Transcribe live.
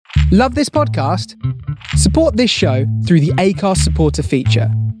Love this podcast? Support this show through the Acast supporter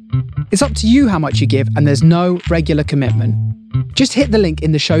feature. It's up to you how much you give, and there's no regular commitment. Just hit the link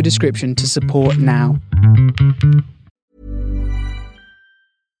in the show description to support now.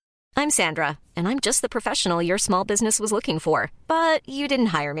 I'm Sandra, and I'm just the professional your small business was looking for. But you didn't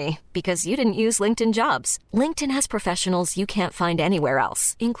hire me because you didn't use LinkedIn Jobs. LinkedIn has professionals you can't find anywhere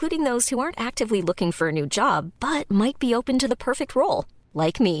else, including those who aren't actively looking for a new job, but might be open to the perfect role,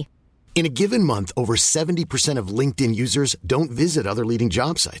 like me. In a given month, over 70% of LinkedIn users don't visit other leading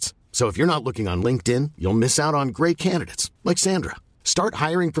job sites. So if you're not looking on LinkedIn, you'll miss out on great candidates like Sandra. Start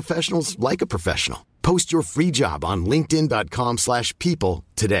hiring professionals like a professional. Post your free job on linkedin.com/people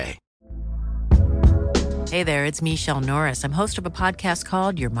today. Hey there, it's Michelle Norris. I'm host of a podcast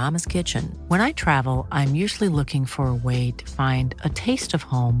called Your Mama's Kitchen. When I travel, I'm usually looking for a way to find a taste of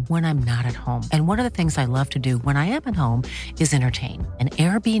home when I'm not at home. And one of the things I love to do when I am at home is entertain. And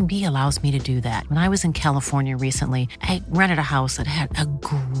Airbnb allows me to do that. When I was in California recently, I rented a house that had a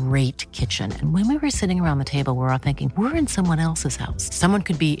great kitchen. And when we were sitting around the table, we're all thinking, we're in someone else's house. Someone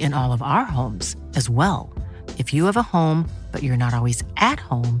could be in all of our homes as well. If you have a home, but you're not always at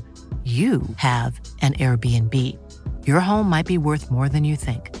home, you have an Airbnb. Your home might be worth more than you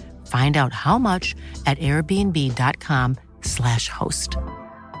think. Find out how much at airbnb.com/host.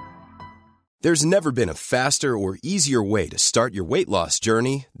 There's never been a faster or easier way to start your weight loss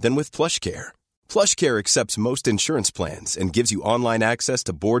journey than with PlushCare. PlushCare accepts most insurance plans and gives you online access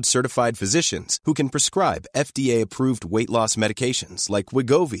to board-certified physicians who can prescribe FDA-approved weight loss medications like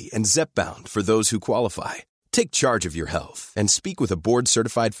Wegovy and Zepbound for those who qualify. Take charge of your health and speak with a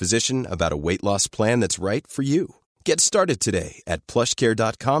board-certified physician about a weight loss plan that's right for you. Get started today at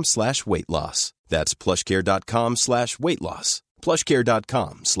plushcare.com/weight loss. That's plushcare.com/weight loss.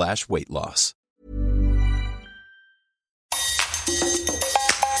 plushcare.com/weight loss.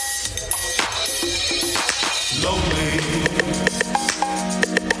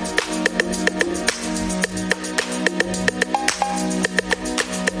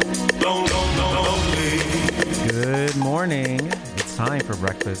 Good morning. It's time for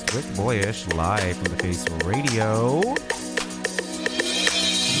Breakfast with Boyyyish, live from the Face Radio.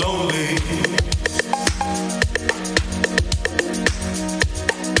 Lonely.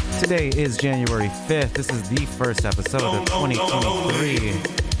 Today is January 5th. This is the first episode of 2023.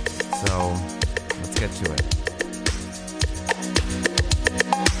 So, let's get to it.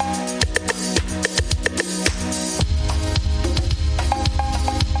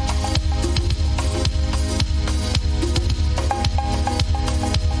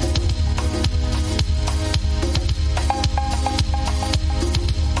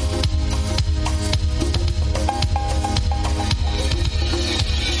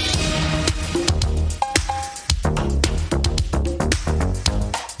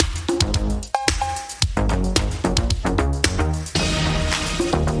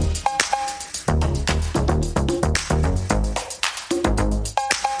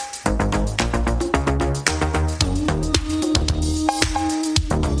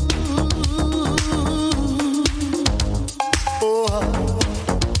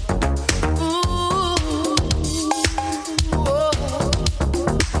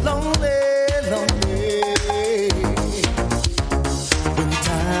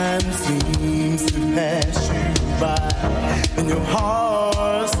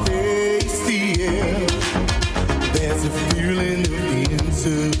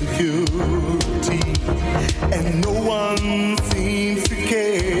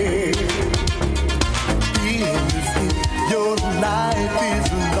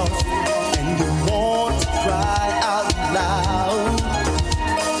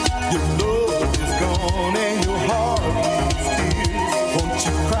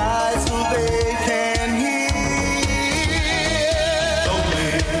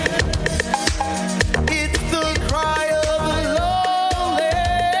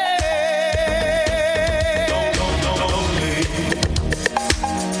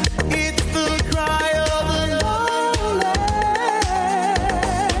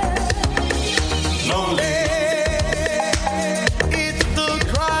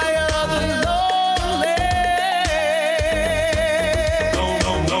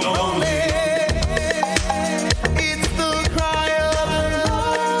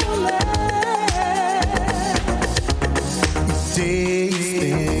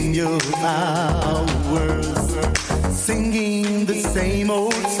 singing the same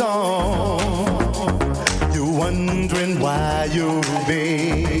old song. You're wondering why your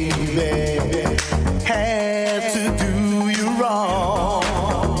baby had to do you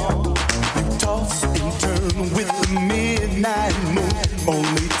wrong. You toss and turn with the midnight moon,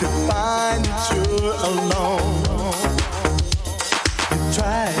 only to find that you're alone. You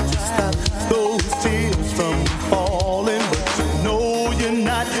try to stop those tears from falling, but you know you're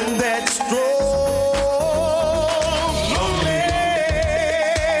not that strong.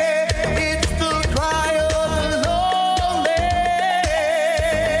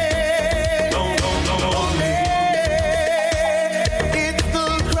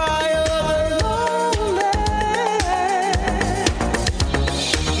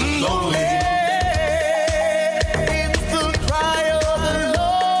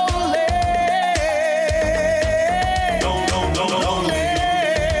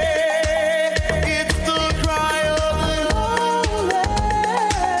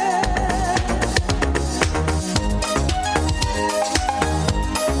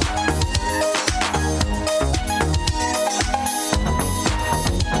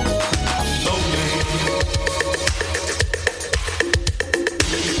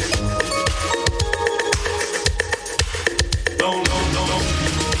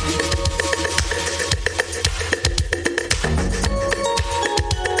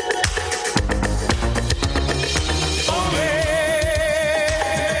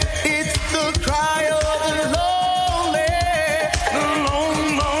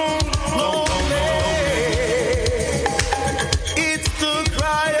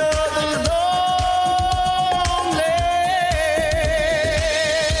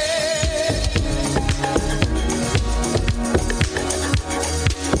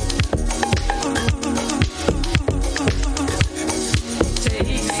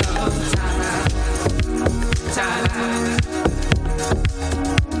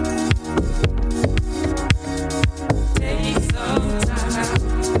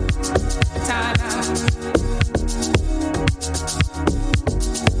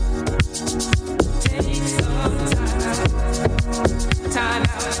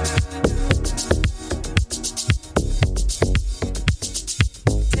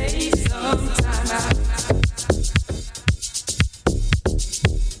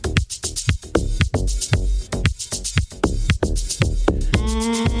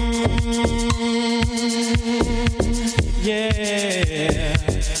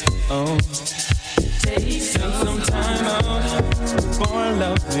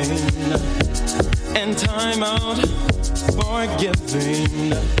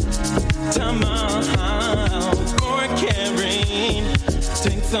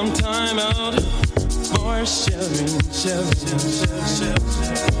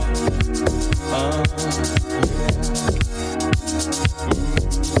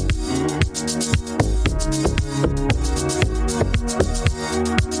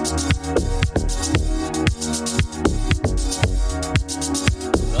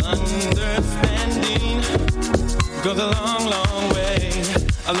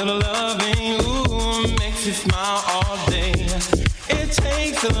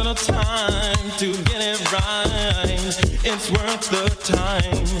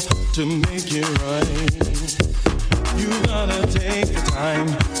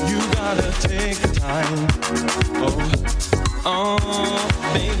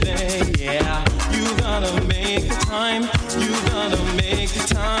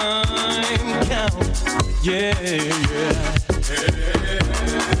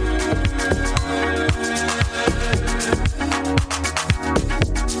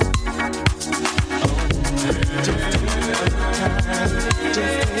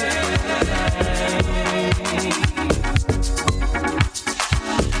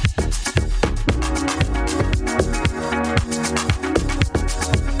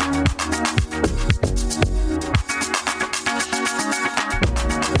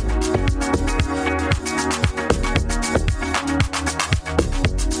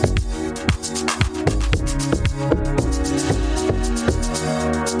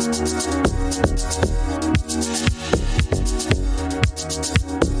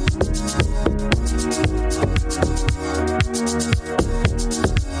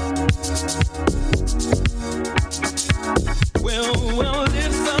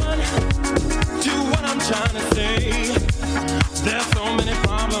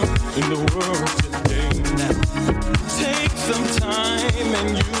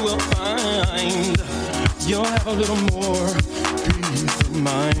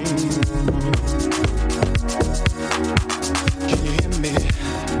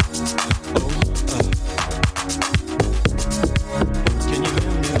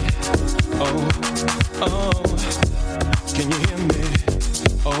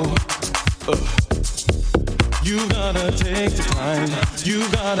 You gotta take the time. You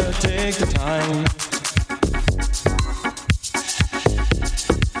gotta take the time.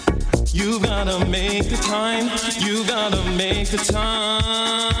 You gotta make the time. You gotta make the time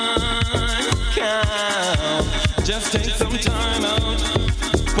count. Just take some time out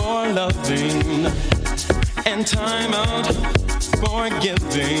for loving and time out for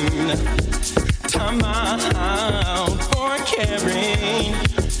giving. Time out for caring.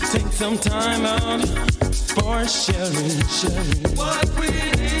 Take some time out for sharing. What we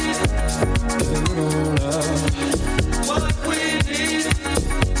need is a little love. What we need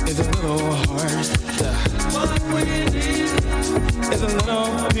is a little heart. What we need is a little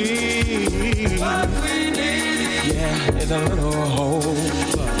peace. What we need, yeah, is a little hope.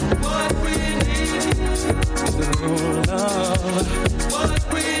 What we need is a little love. What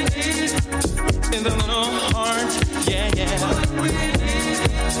we need is a little heart. Yeah, yeah. What we need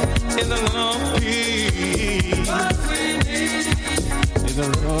is a little peace. What we need is a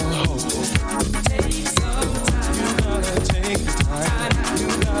little hope. Take some time. You gotta take the time. You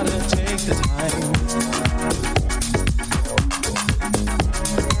gotta take the time.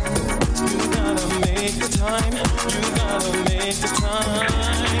 You gotta make the time. You gotta make the time.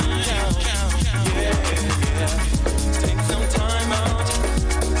 Yeah, yeah. Take some time out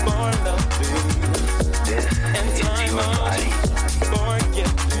for loving and time out for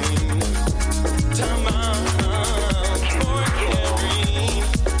giving. Time out for caring.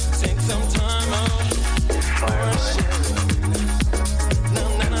 Take some time out for sharing. No,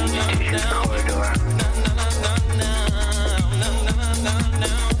 no, no, no, no. No, no, no, no, no. No, no, no,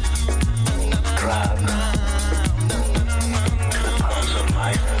 no. Drive to the pulse of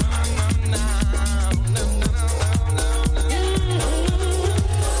life.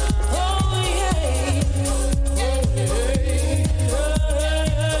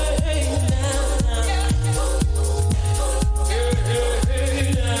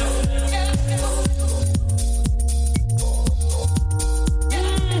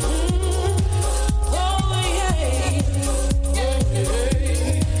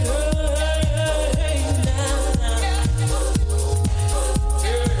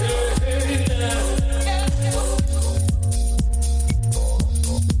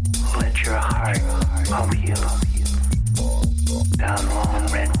 Let your heart pump you down long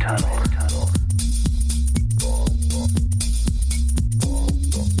red tunnels.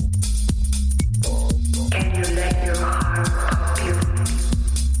 Can you let your heart pump you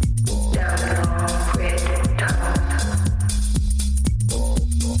down long red tunnels?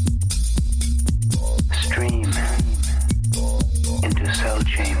 Stream into cell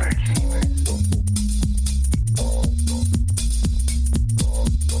chambers.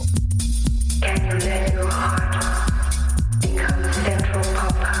 Can you let your heart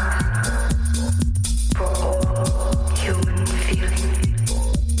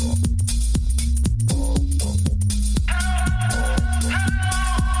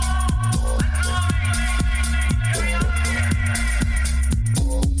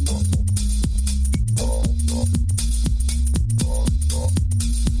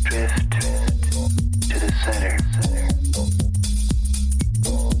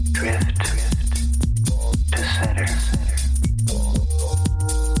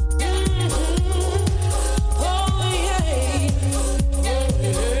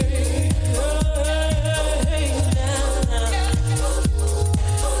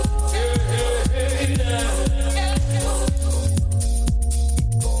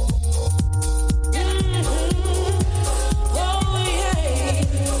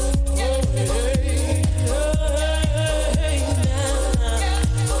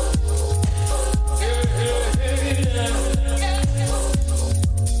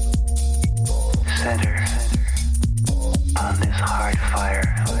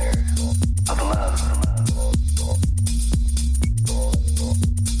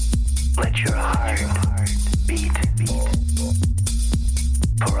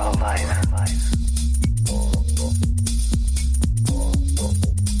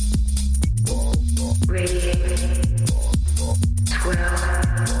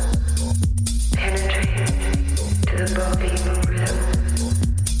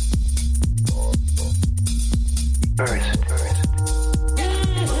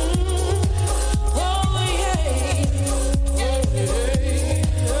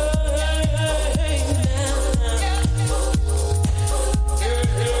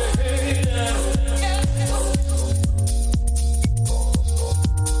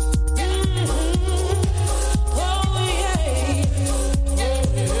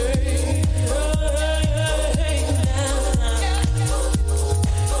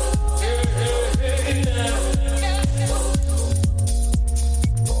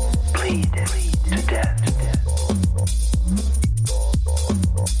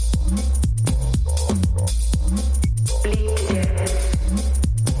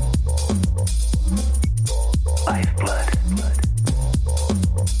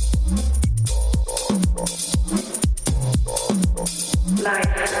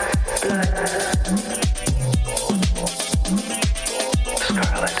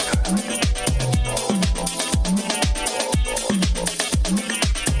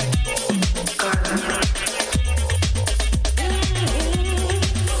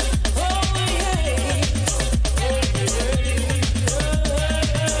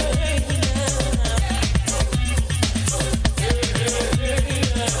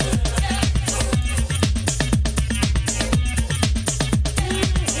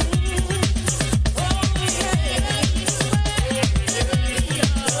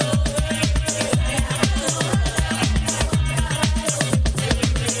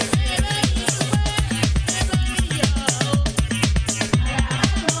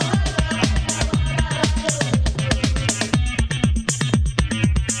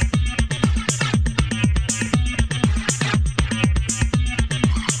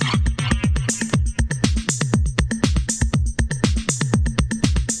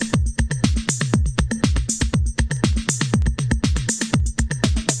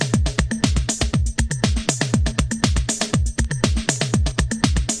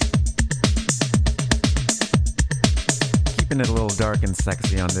Keeping it a little dark and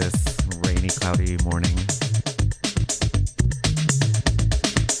sexy on this rainy, cloudy morning.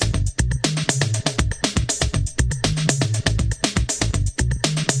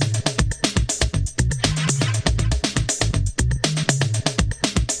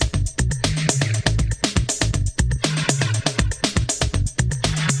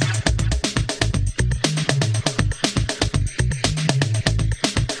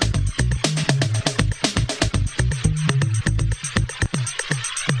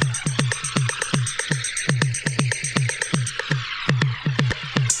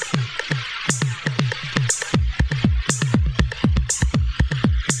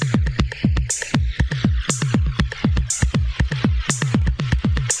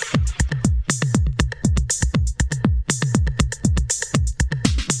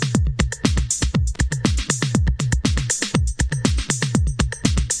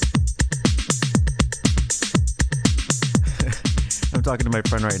 Talking to my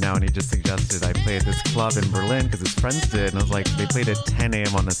friend right now, and he just suggested I play at this club in Berlin because his friends did, and I was like, they played at 10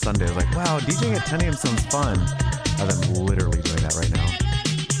 a.m. on a Sunday. I was like, wow, DJing at 10 a.m. sounds fun. I'm literally doing that right now.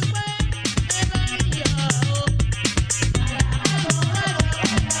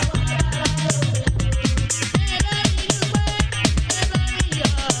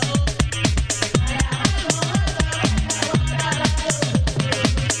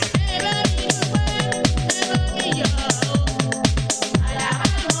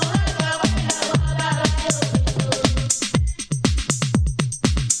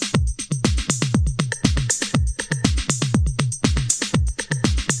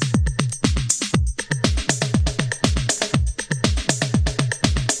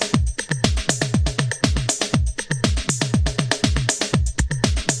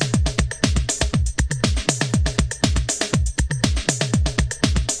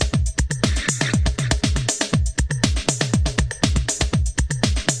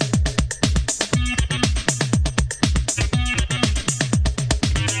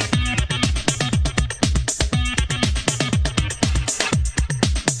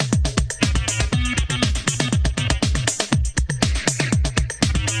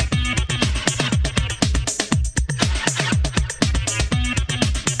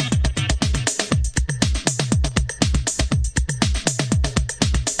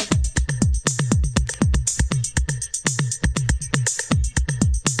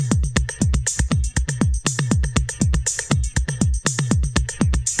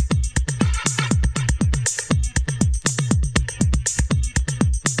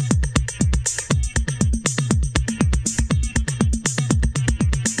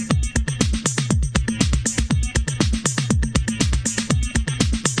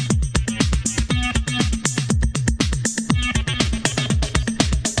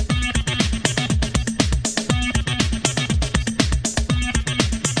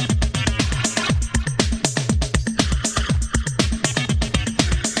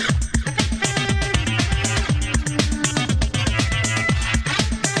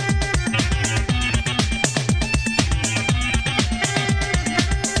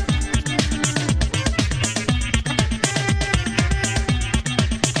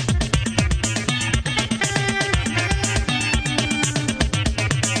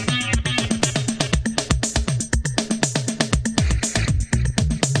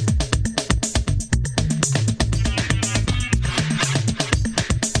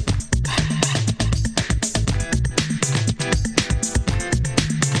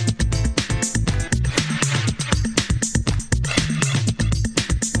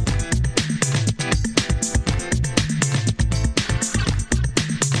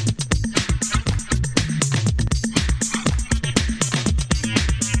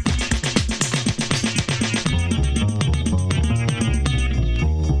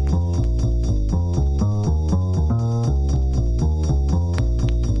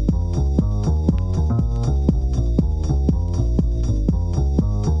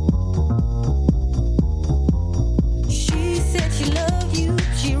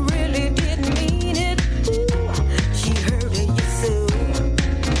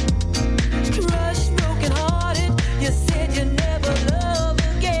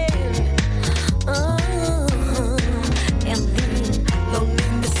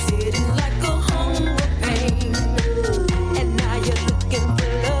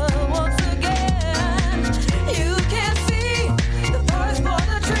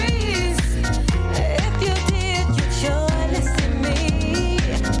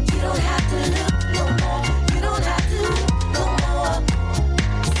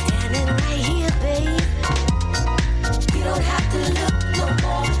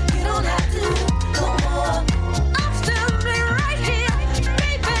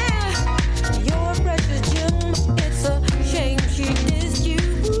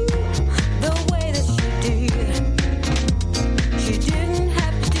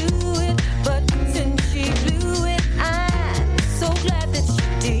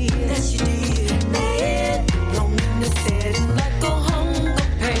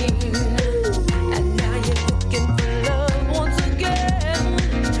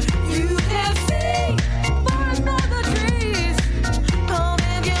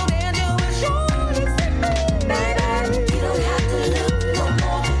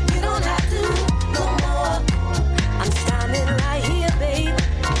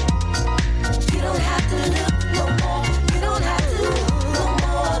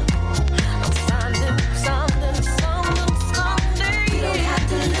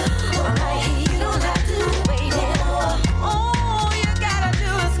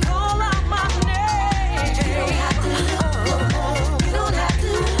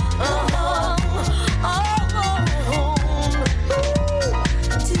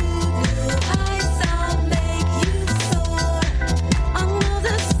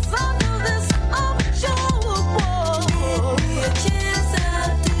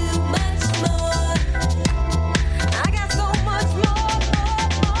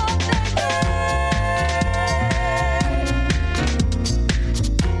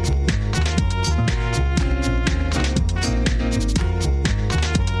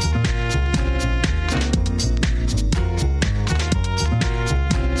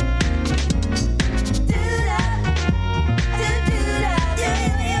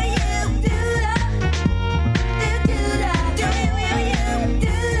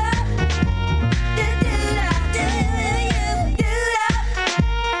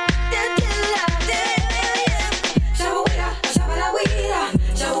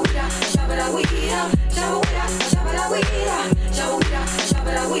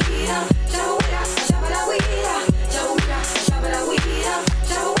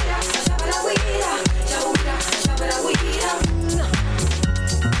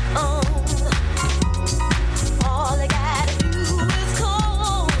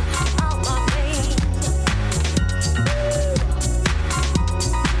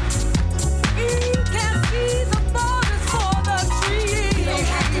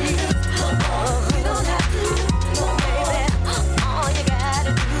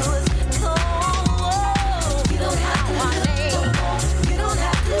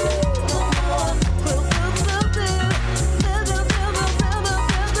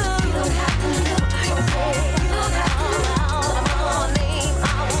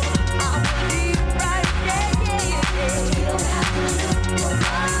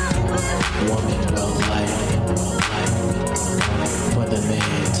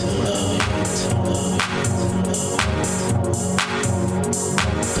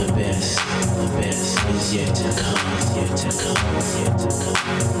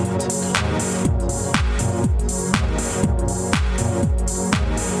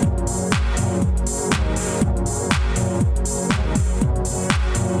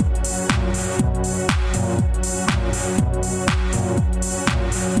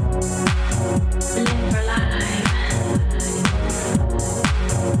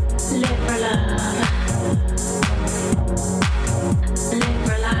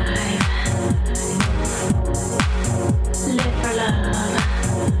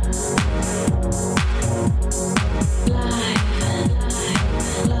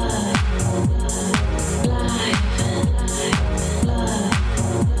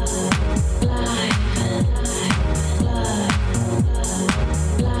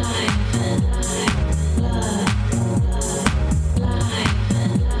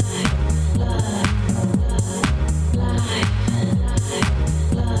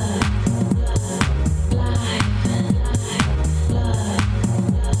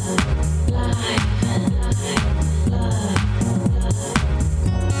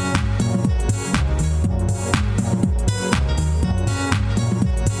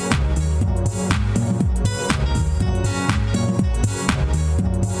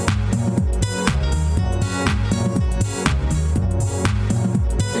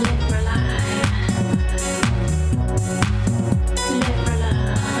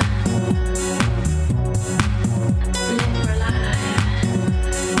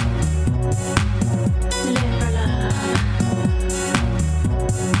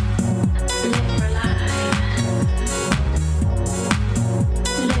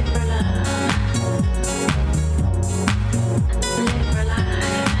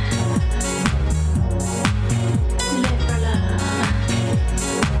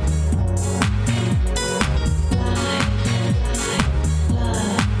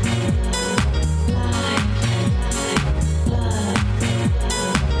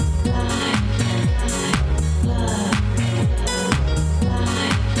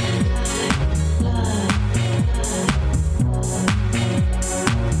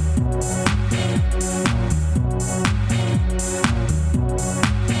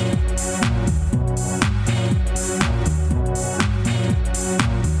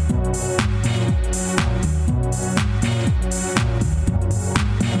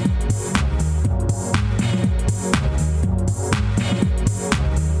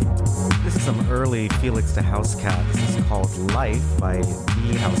 early Felix the House Cat. This is called Life by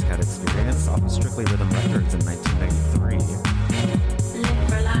The House Cat Experience off of Strictly Rhythm Records in 1993. Live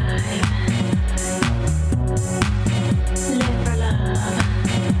for life. Live for love.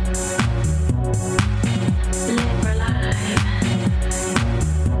 Live for life.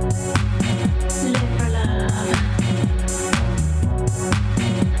 Live for love.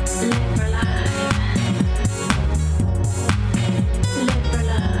 Live for life. Live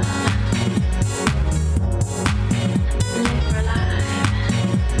for love. Live for life.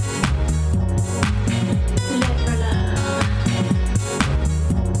 Live for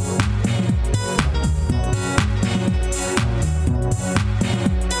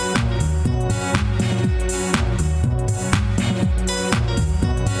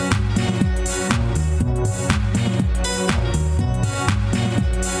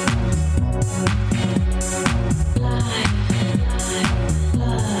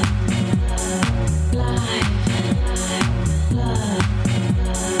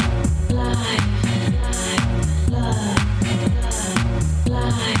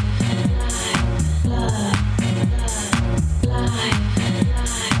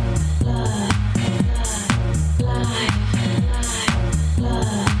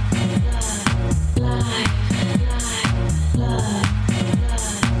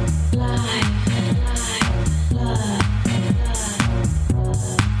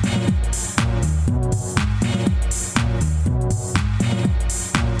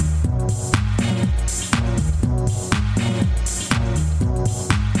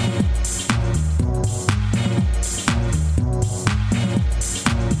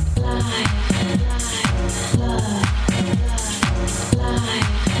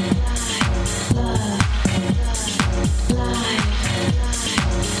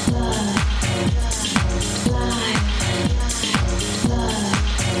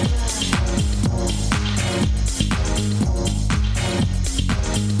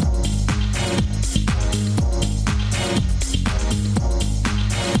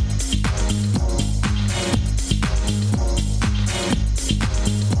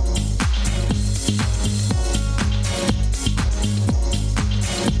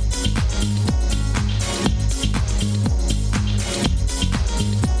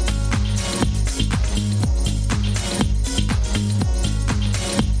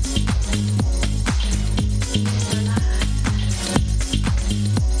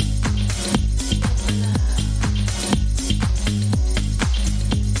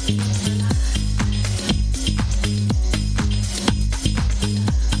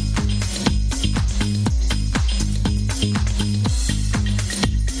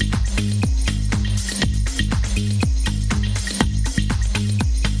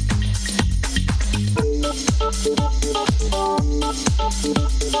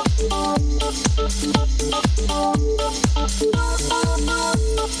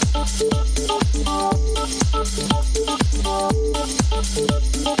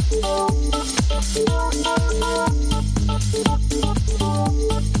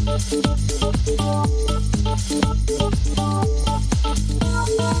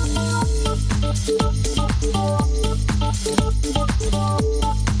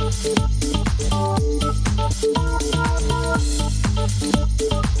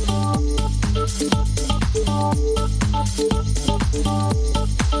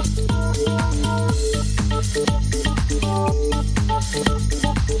love.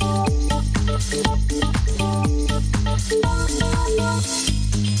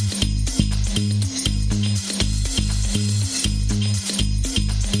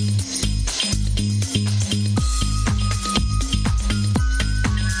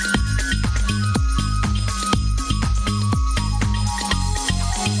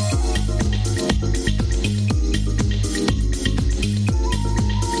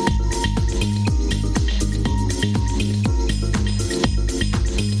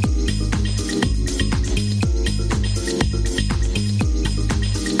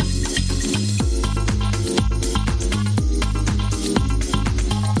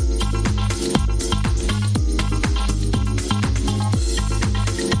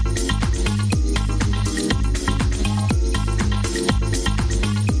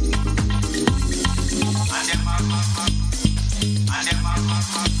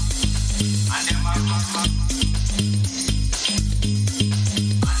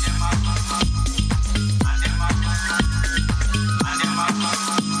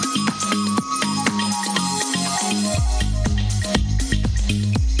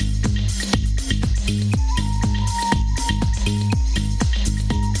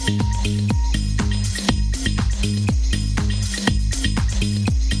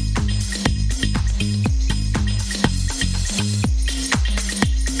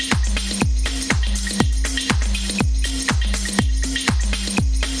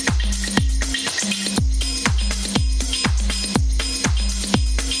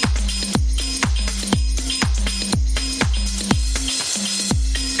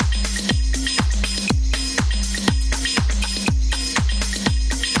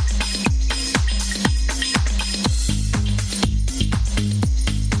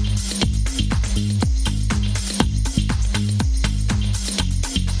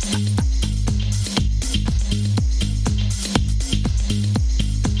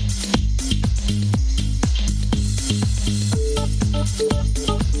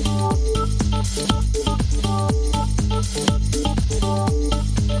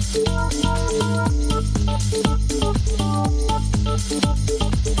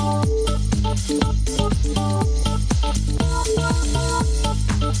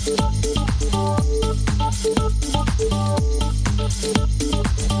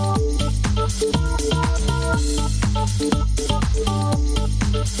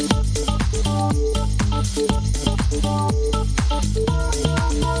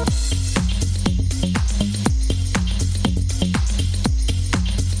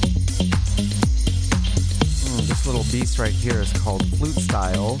 right here is called Flute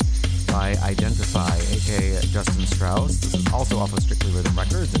Style by Identify, aka Justin Strauss. This is also off of Strictly Rhythm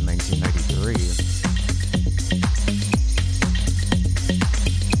Records in 1993.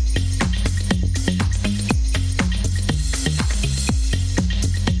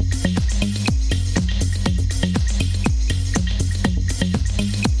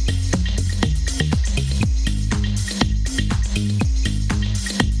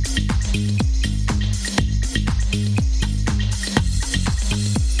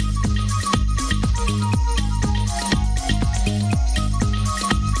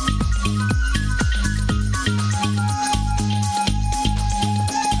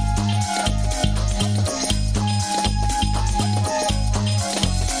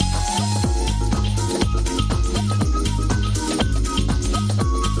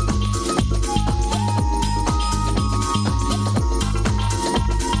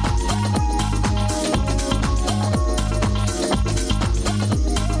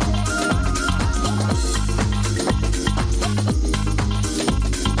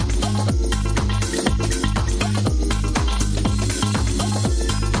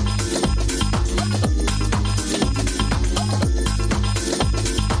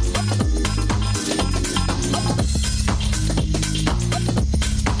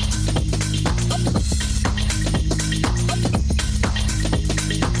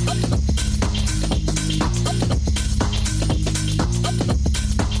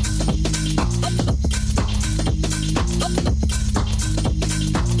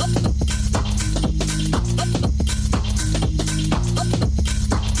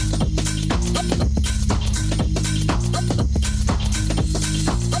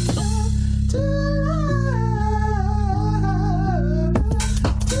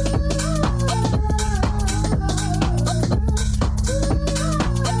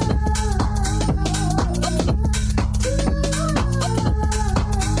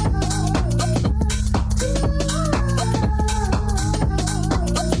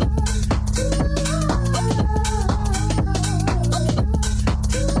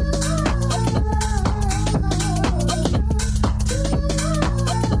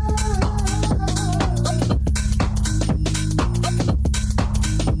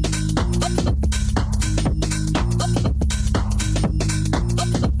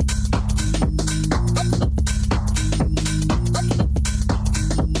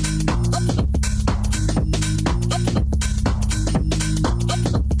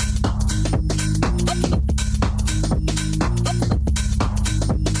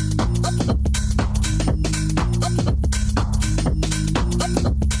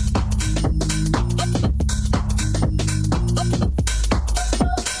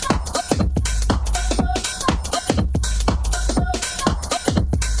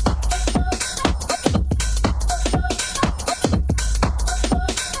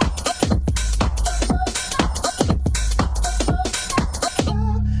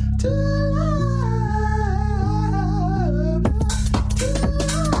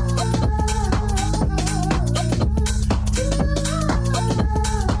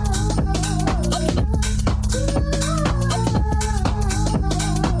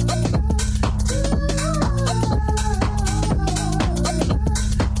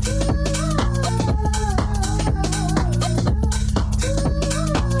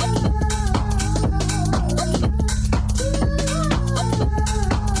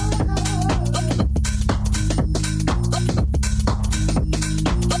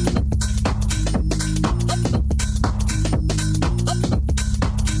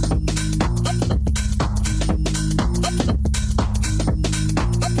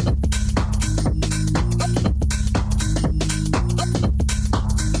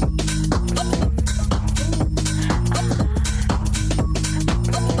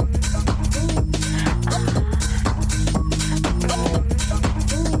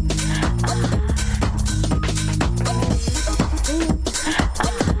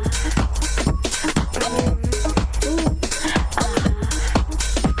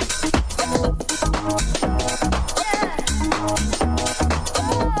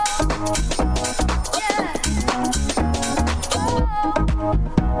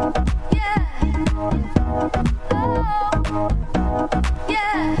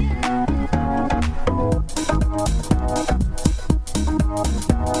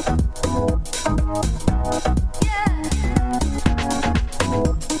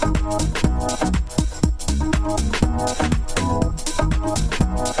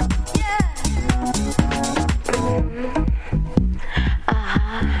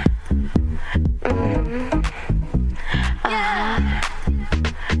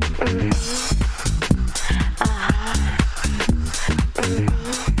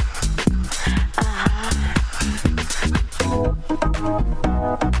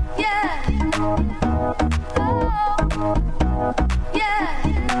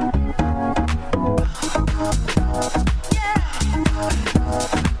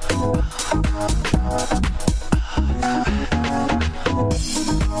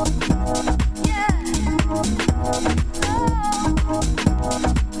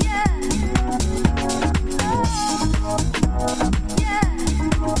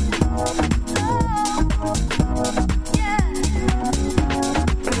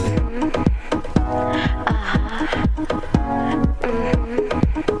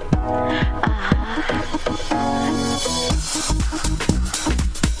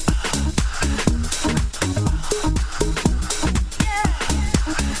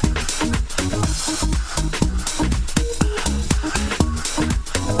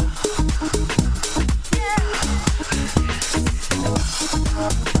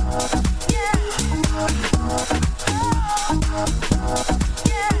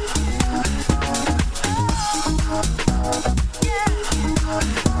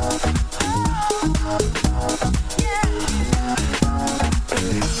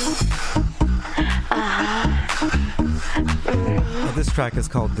 This track is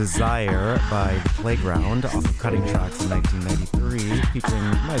called Desire by The Playground off of Cutting Tracks in 1993, featuring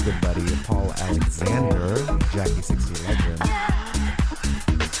my good buddy Paul Alexander, Jackie 60 legend.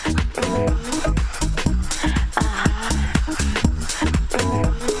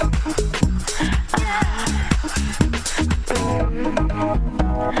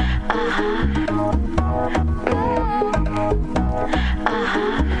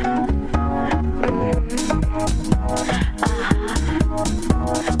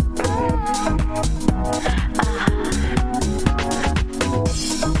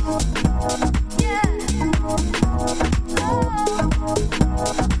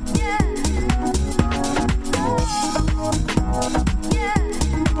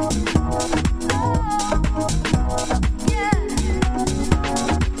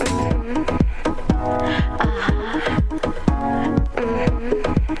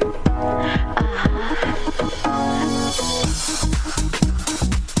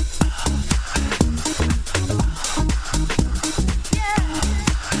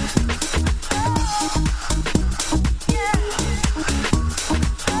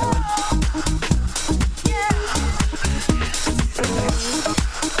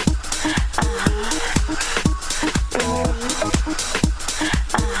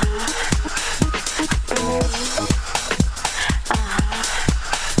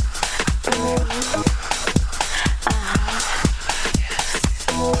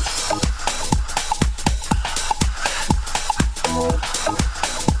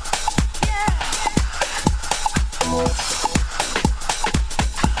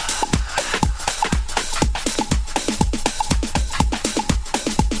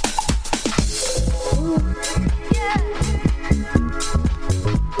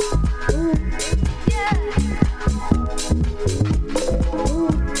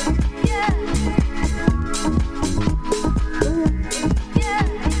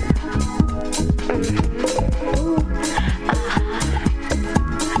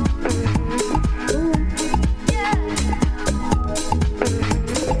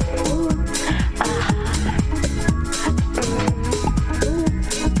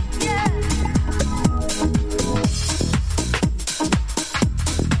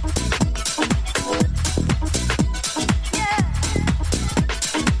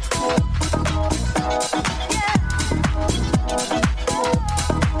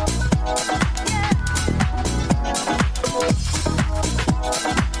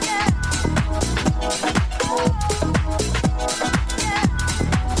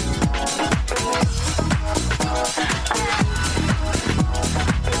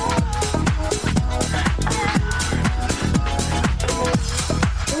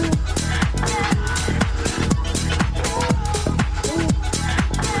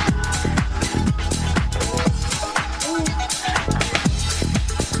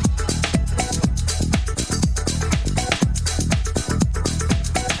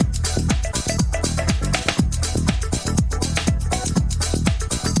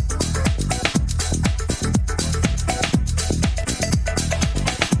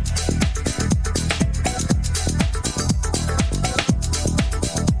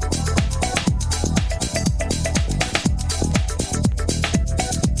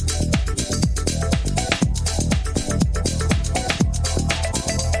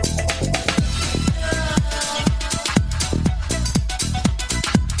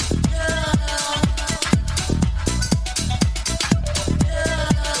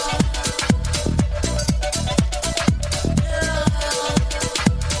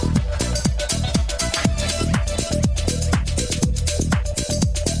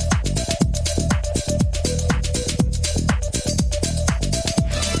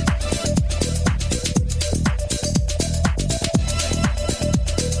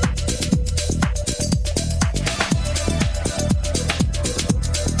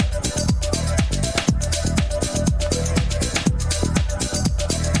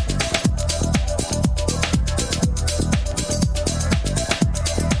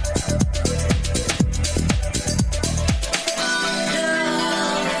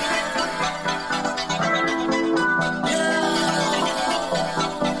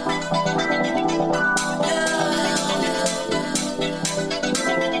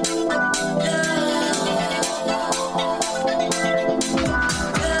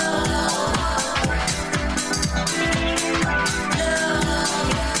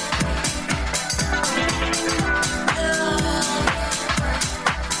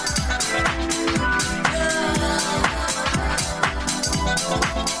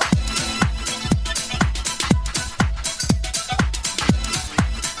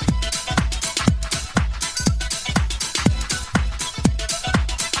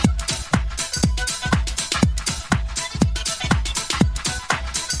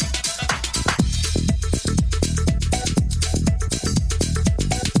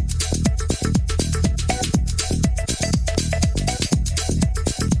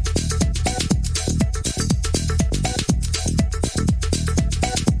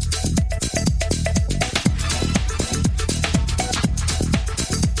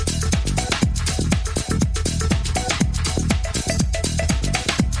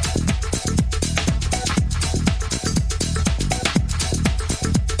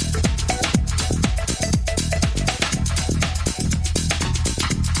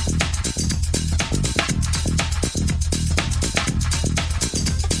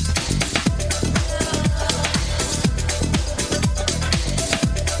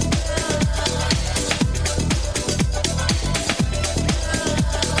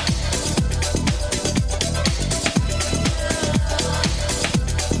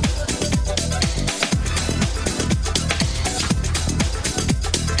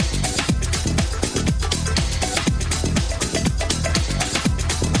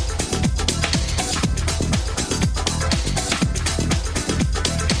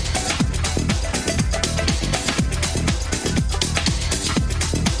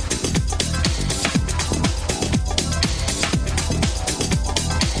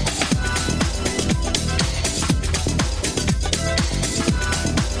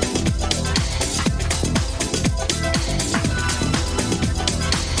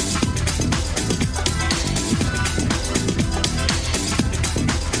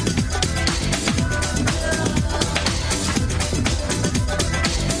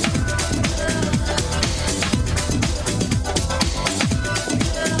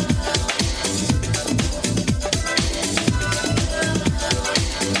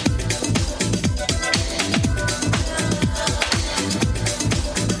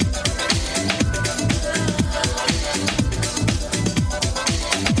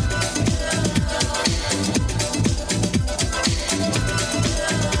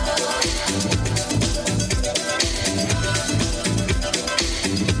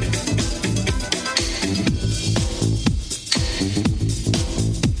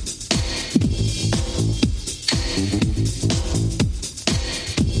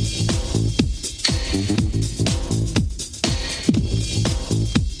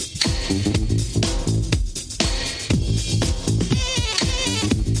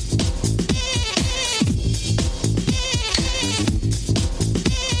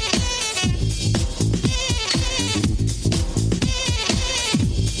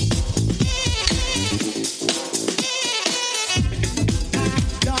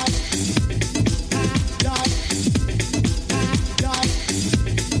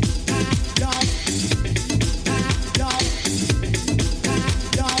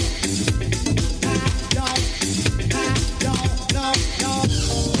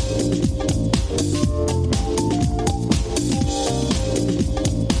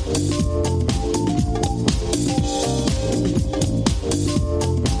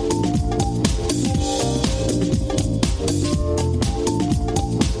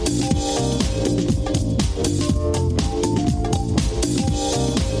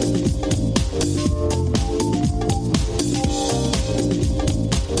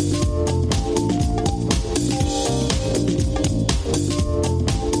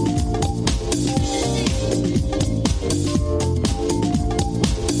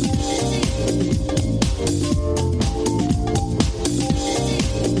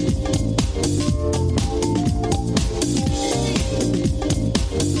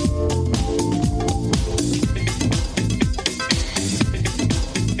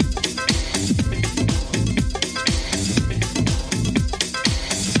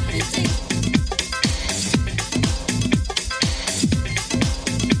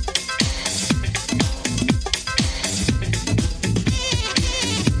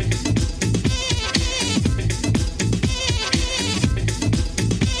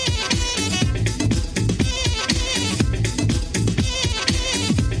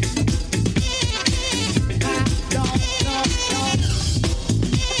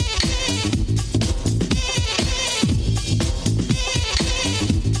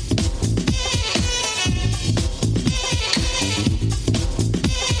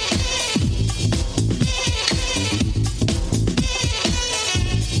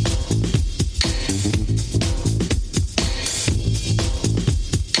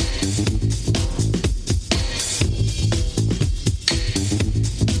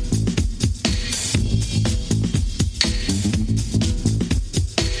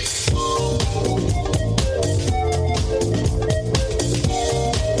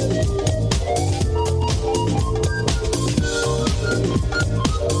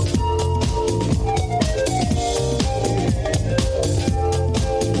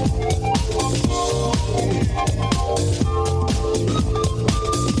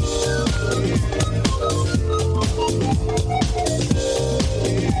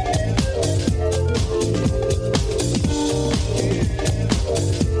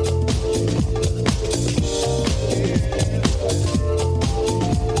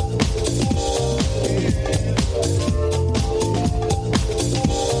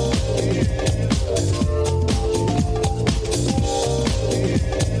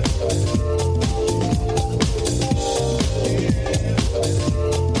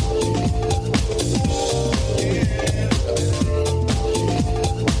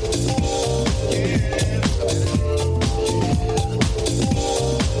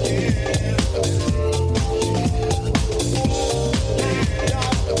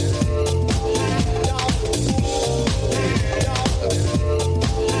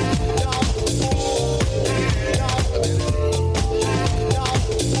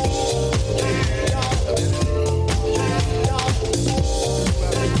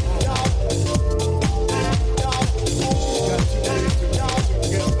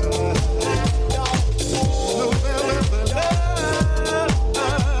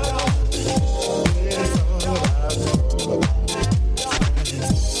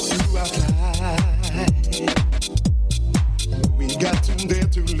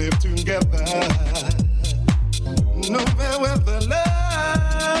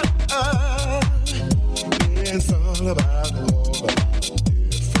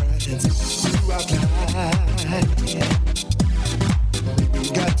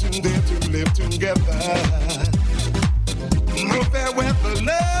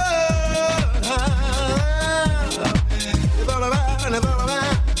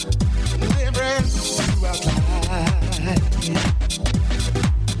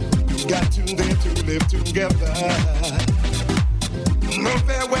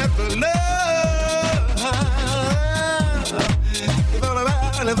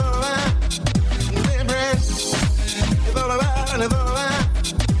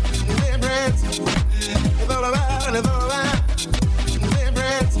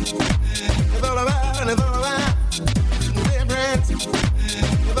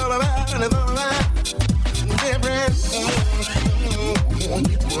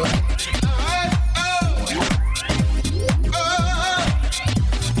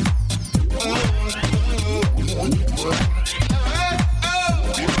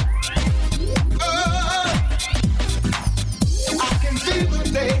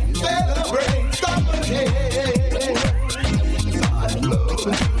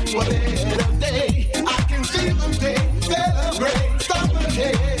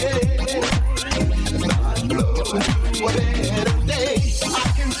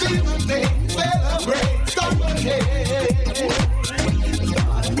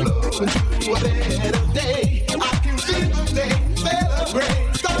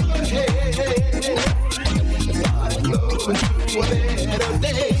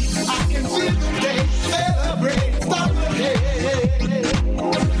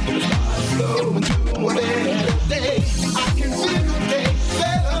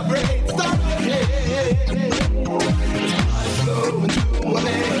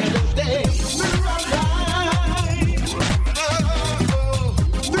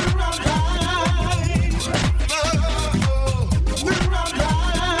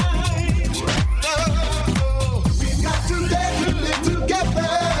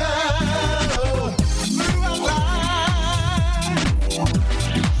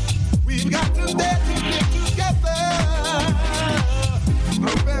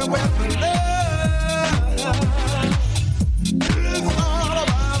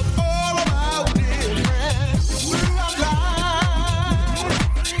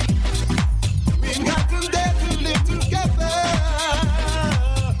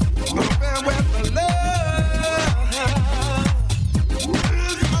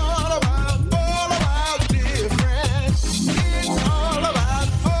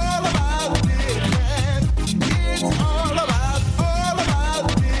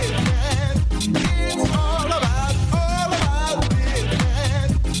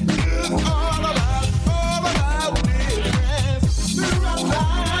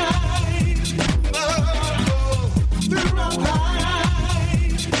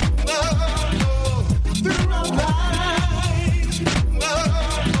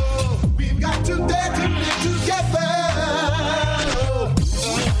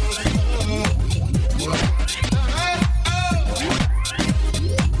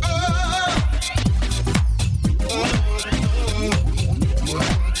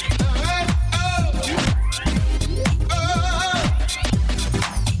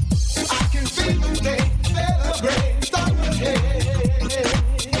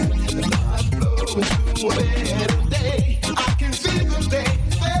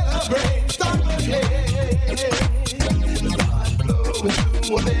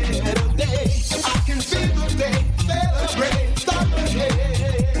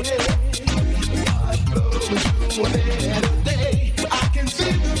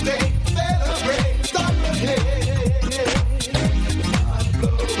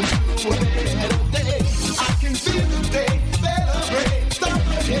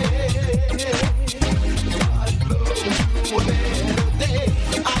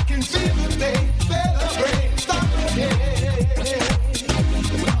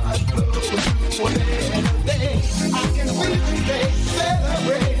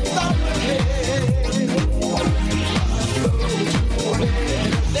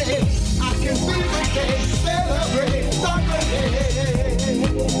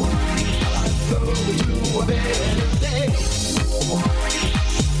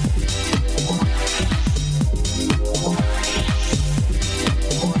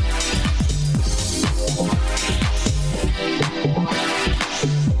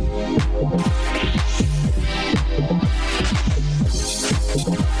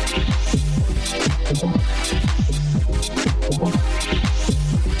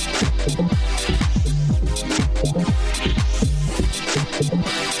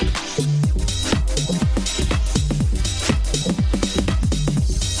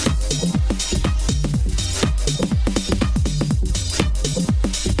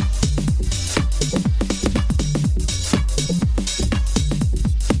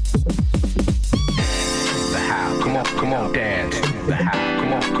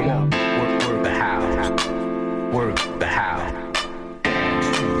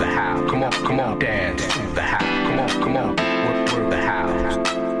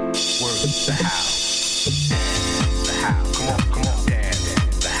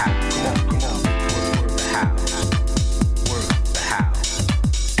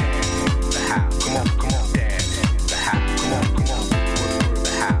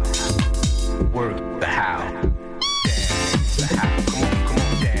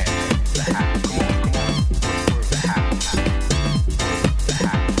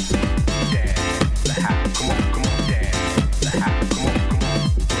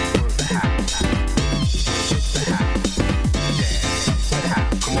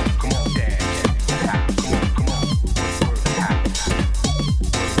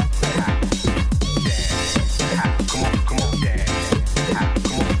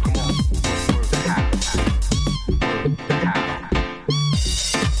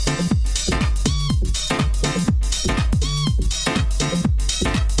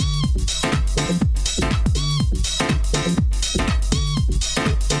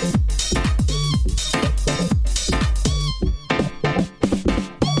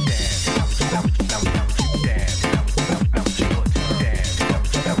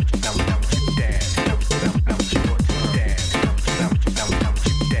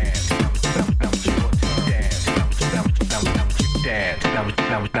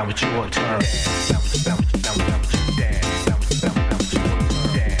 now it's your turn.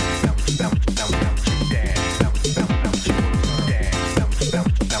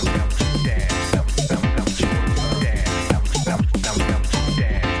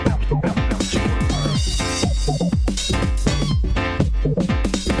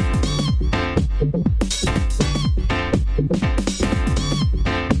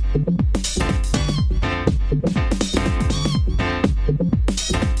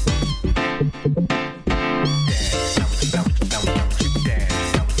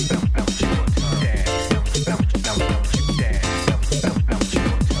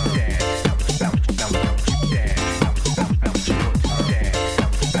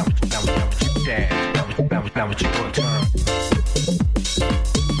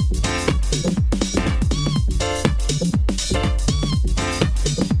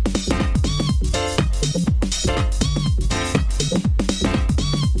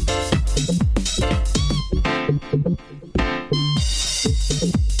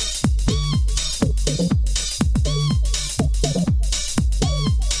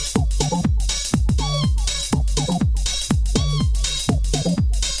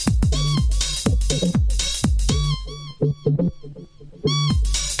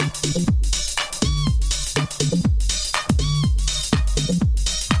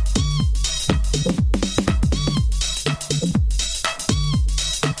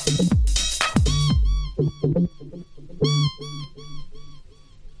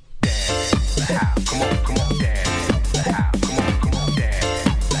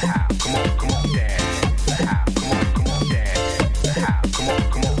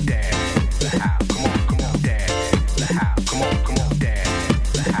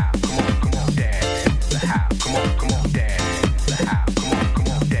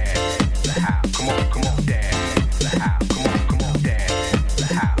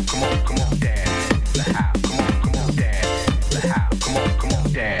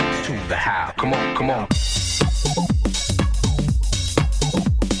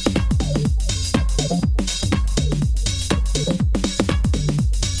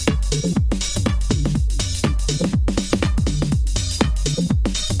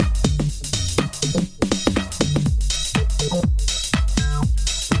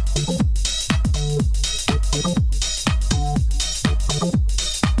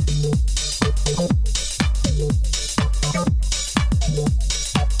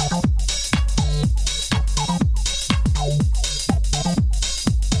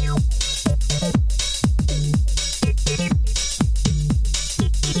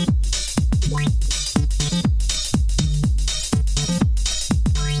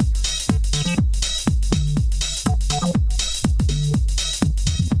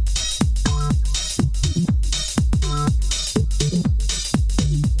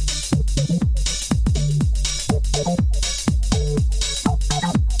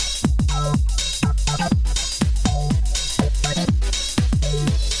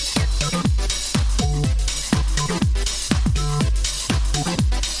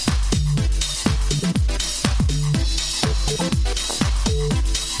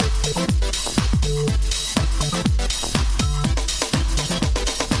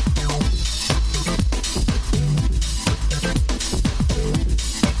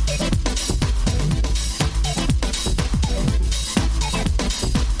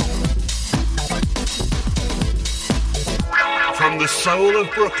 From the soul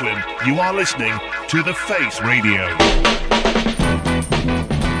of Brooklyn, you are listening to The Face Radio.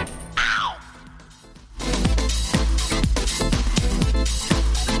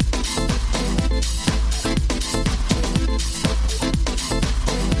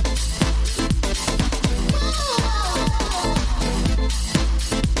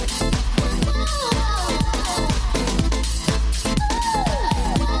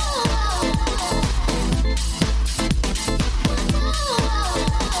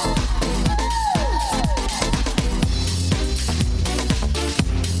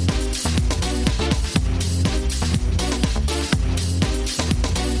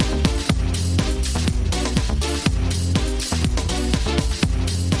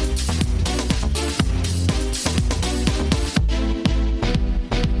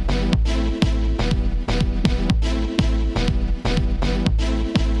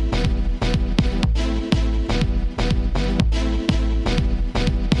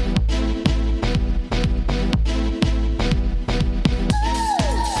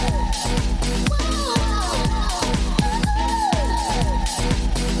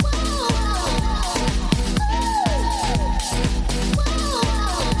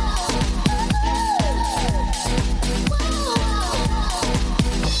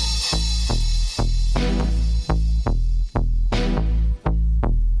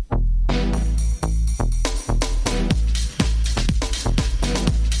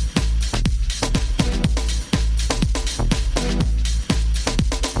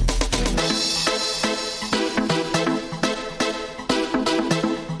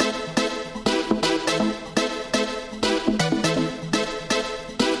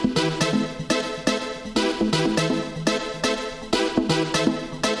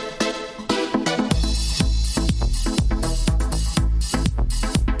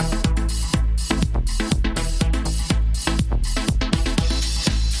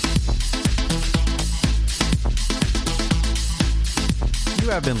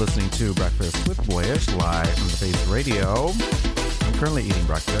 have been listening to Breakfast with Boyish live from the Face Radio. I'm currently eating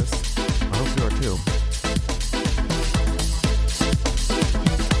breakfast. I hope you are too.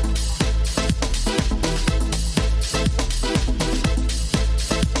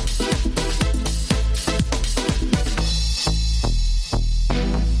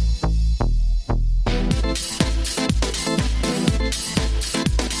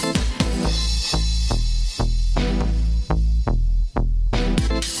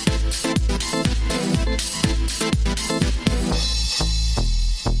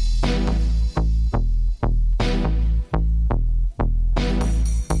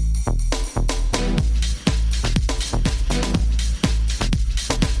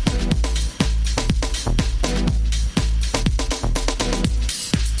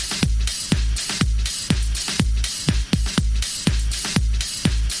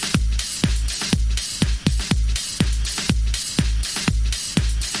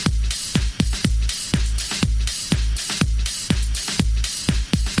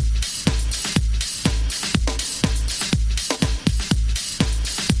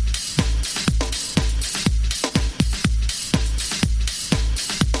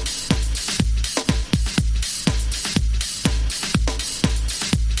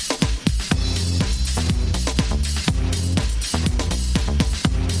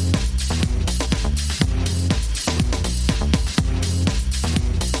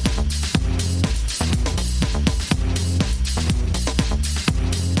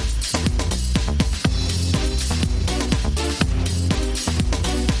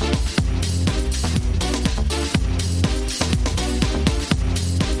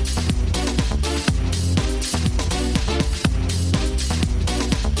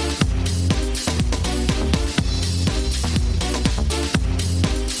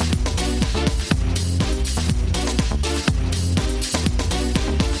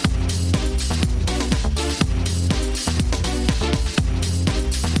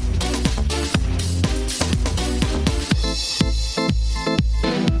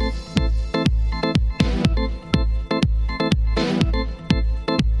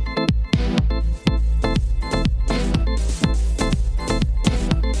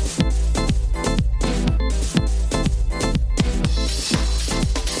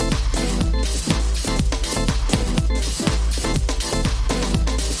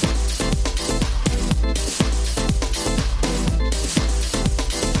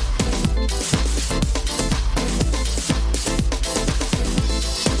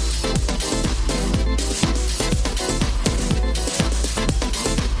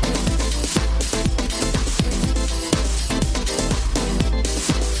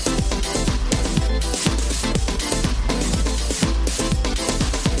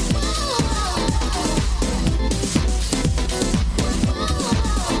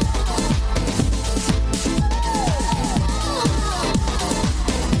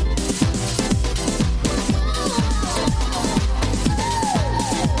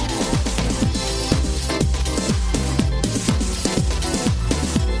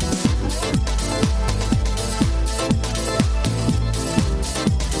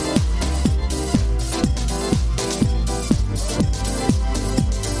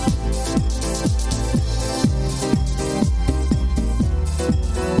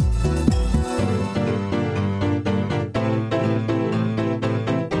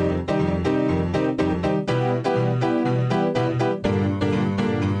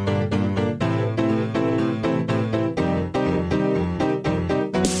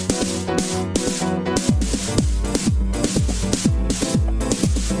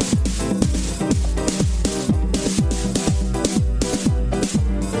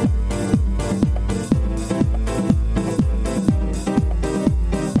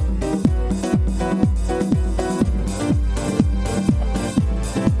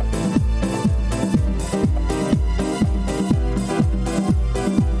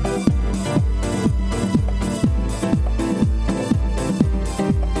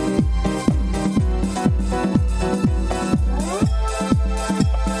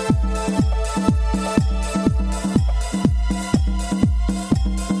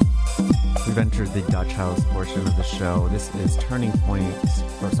 the Dutch House portion of the show. This is Turning Point,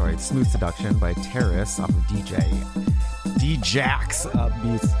 Smooth Seduction by Terrace off of D-Jack's Beats.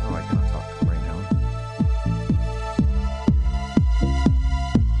 Oh, I cannot talk right now.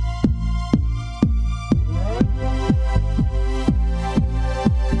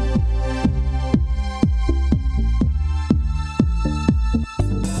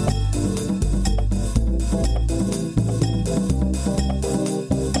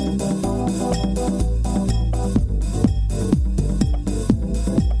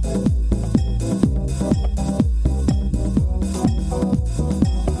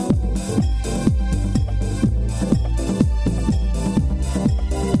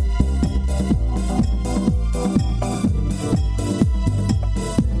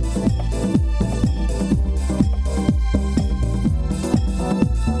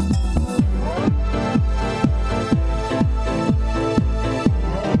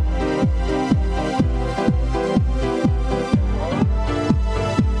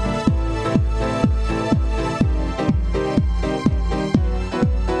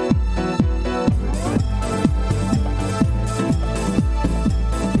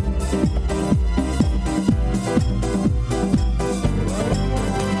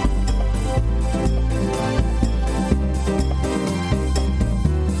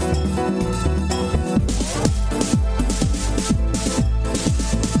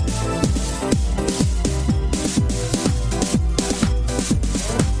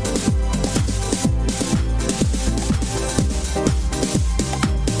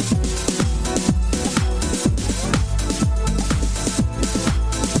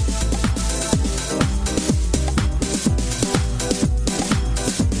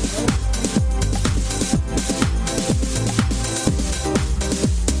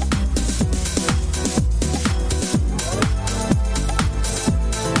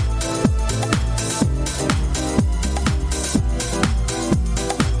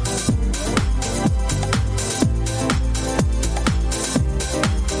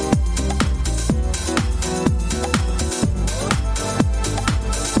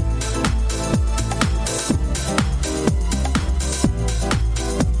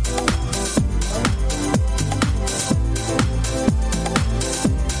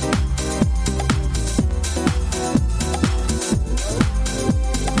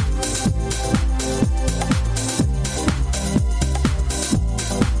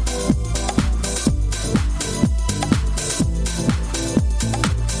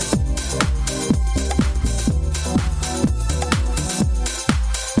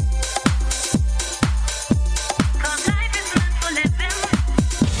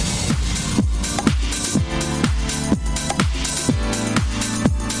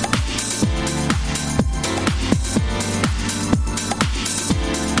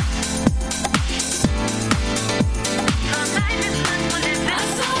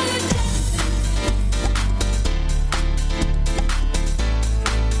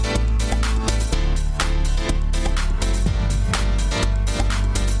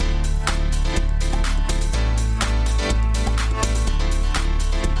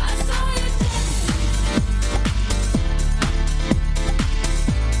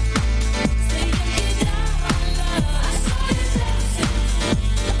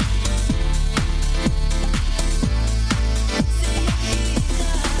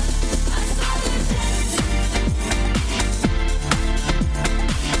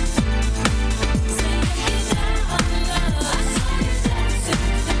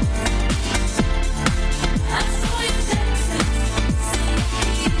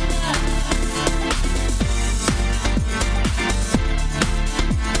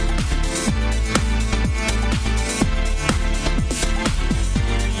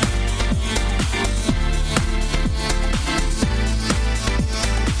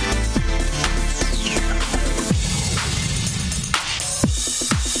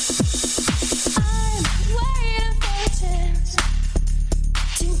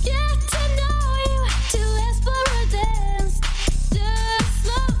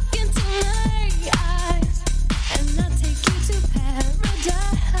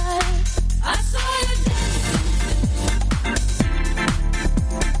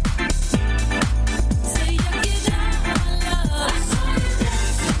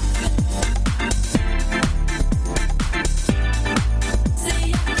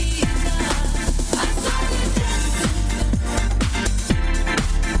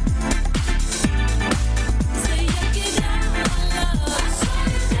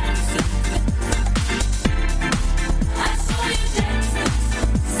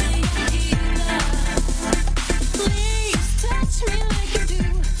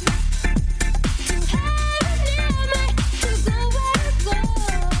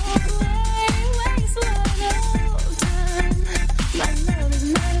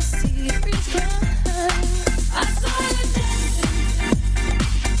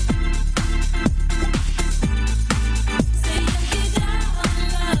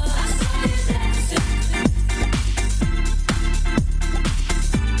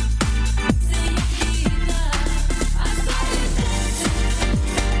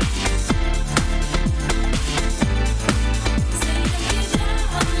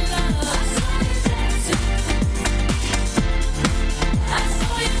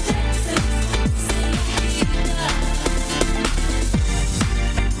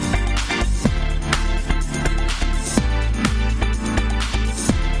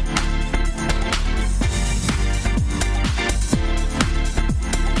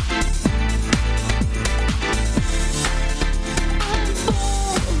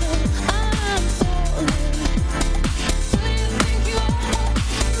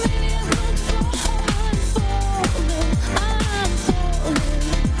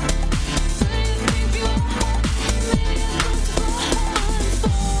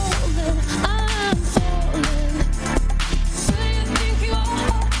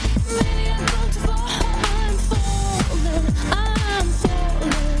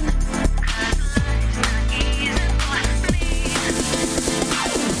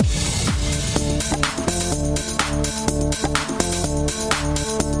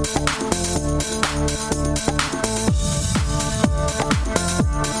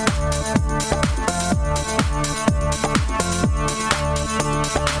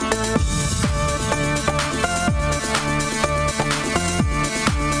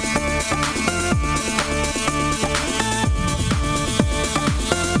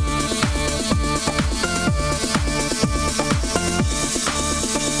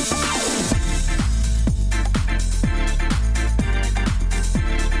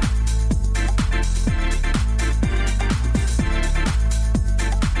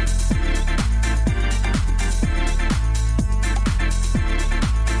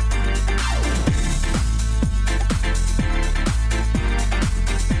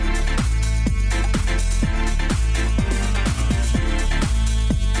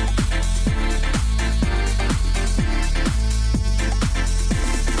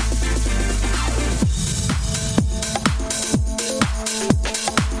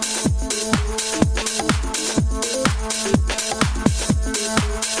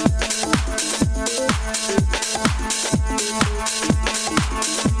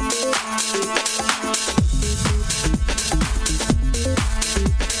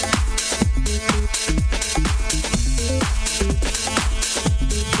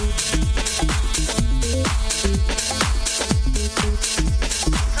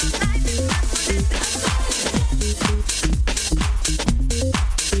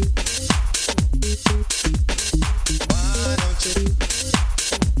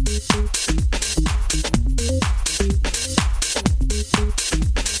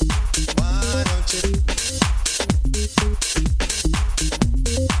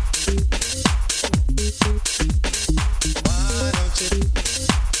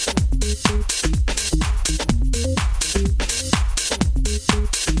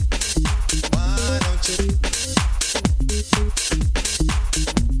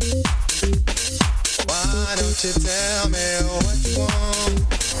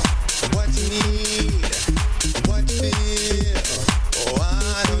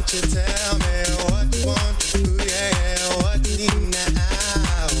 don't you tell me what you want? Ooh, yeah, what you need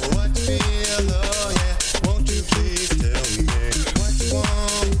now? What you feel? Oh, yeah. Won't you please tell me what you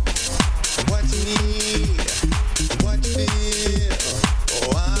want? What you need? What you feel? Oh,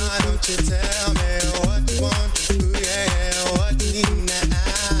 why don't you tell me what you want? Ooh, yeah, what you need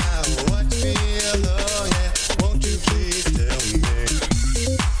now? What you feel? Oh, yeah. Won't you please tell me?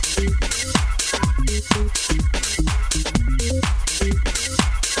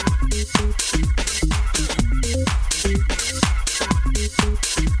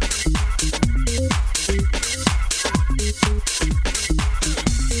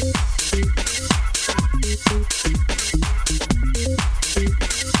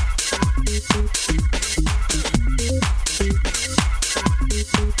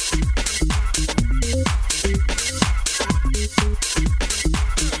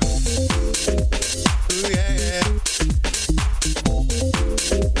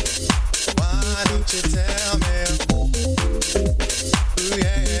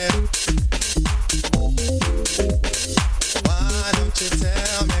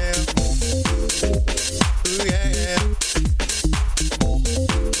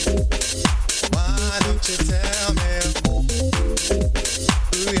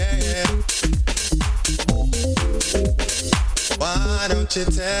 Why don't you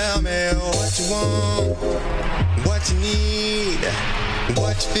tell me what you want, what you need,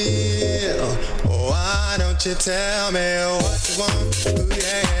 what you feel? Why don't you tell me what you want? Ooh,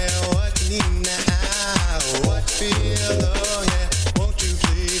 yeah, what you need now, what you feel? Oh yeah, won't you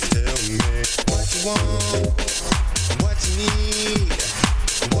please tell me what you want, what you need,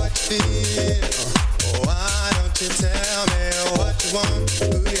 what you feel? Why don't you tell me what you want?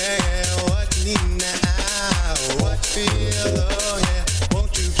 Ooh, yeah, what you need now, what you feel? Oh yeah,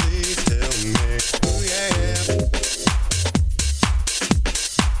 won't you please tell me? Ooh, yeah.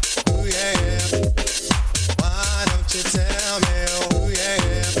 Ooh, yeah. Why don't you tell me? Ooh, yeah.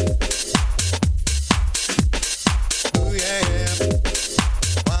 Ooh, yeah.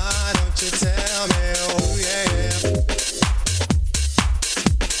 Why don't you tell me? Ooh, yeah.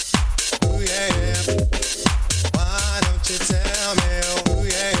 Ooh, yeah. Why don't you tell me? Ooh,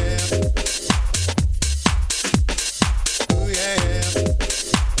 yeah. Ooh, yeah.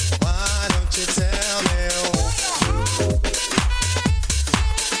 Why don't you tell me?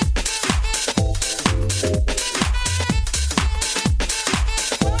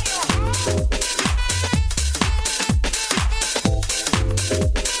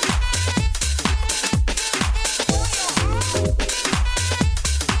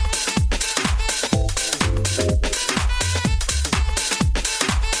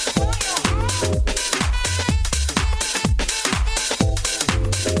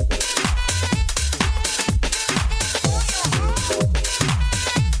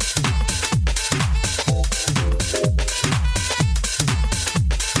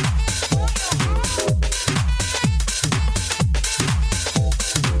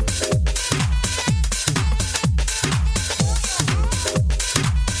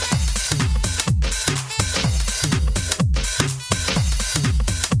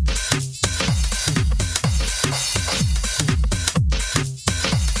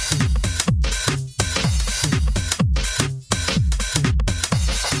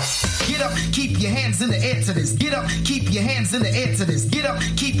 Get up, keep your hands in the air to this. Get up, keep your hands in the air to this. Get up,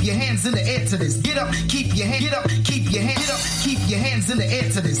 keep your hands in the air to this. Get up, keep your hand. Get up, keep your hand. Get up, keep your hands in the air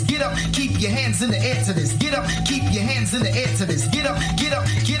to this. Get up, keep your hands in the air to this. Get up, keep your hands in the air to this. Get up, get up,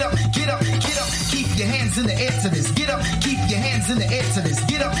 get up, get up, get up. Keep your hands in the air to this. Get up, keep your hands in the air to this.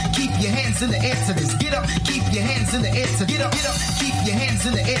 Get up, keep your hands in the air to this. Get up, keep your hands in the air to. Get up, keep your hands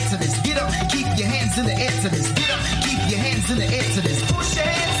in the air to this. Get up, keep your hands in the air to this. Get up, keep your hands in the air to this. Push your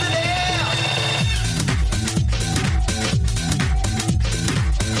hands in the air.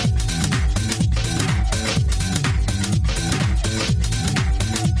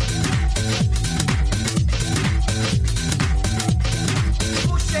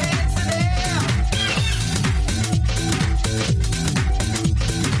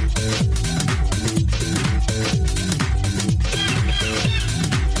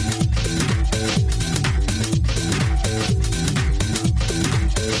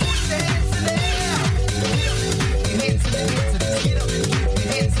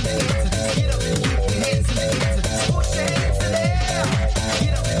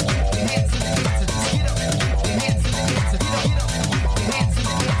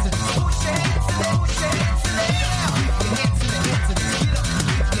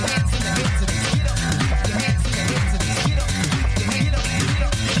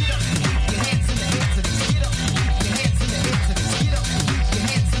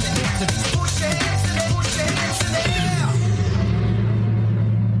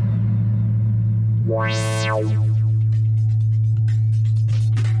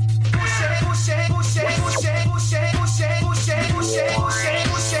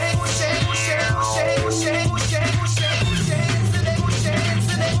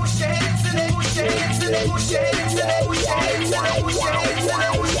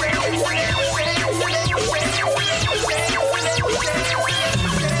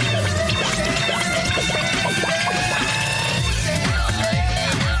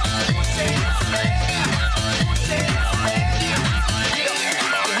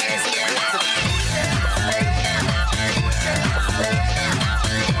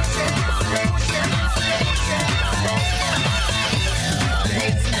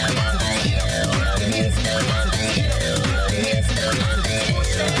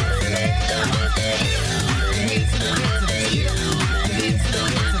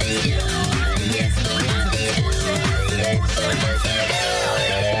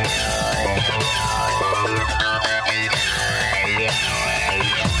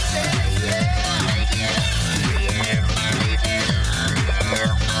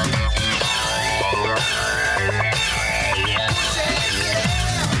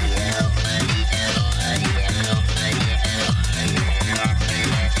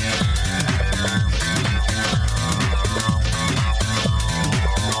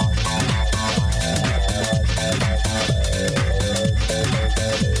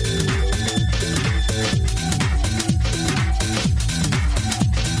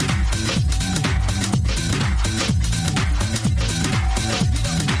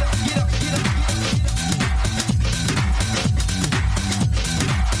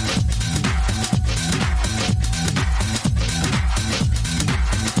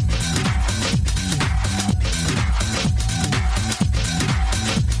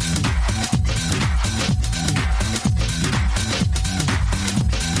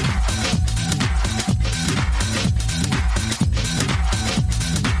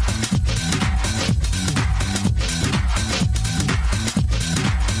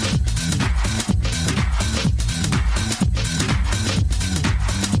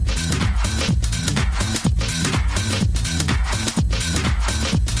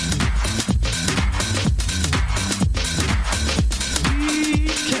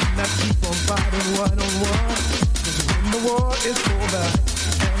 keep on fighting one-on-one. 'Cause when the war is over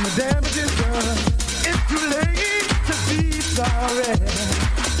and the damage is done, it's too late to be sorry.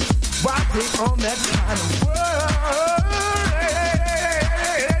 Why take on that kind of worry?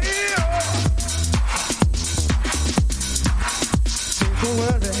 Take a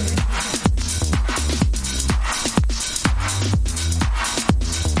worry.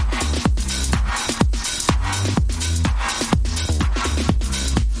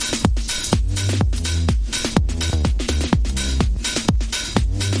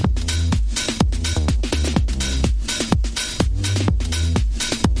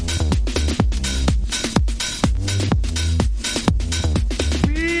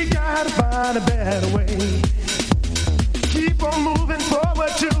 Find a better way. Keep on moving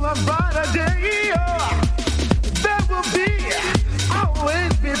forward to a brighter day. Oh, there will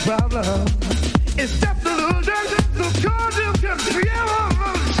always be problems. It's just illusion, so cause you can feel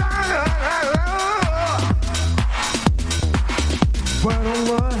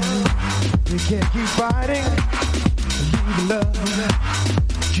one-on-one. You can't keep fighting. Leave love.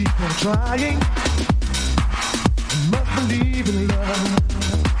 Keep on trying. You must believe in love.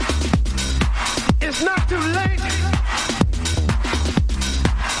 It's not too late.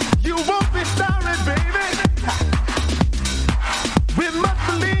 You won't be sorry, baby. We must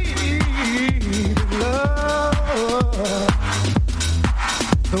believe in love.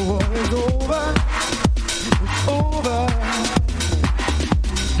 The war is over. It's over.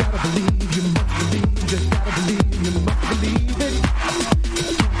 Gotta believe, you must believe. Just gotta believe, you must believe it.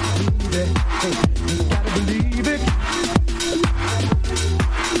 You gotta believe it.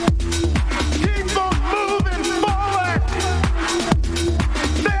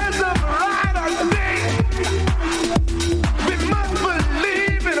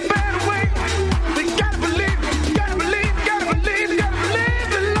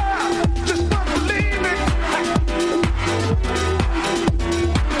 Just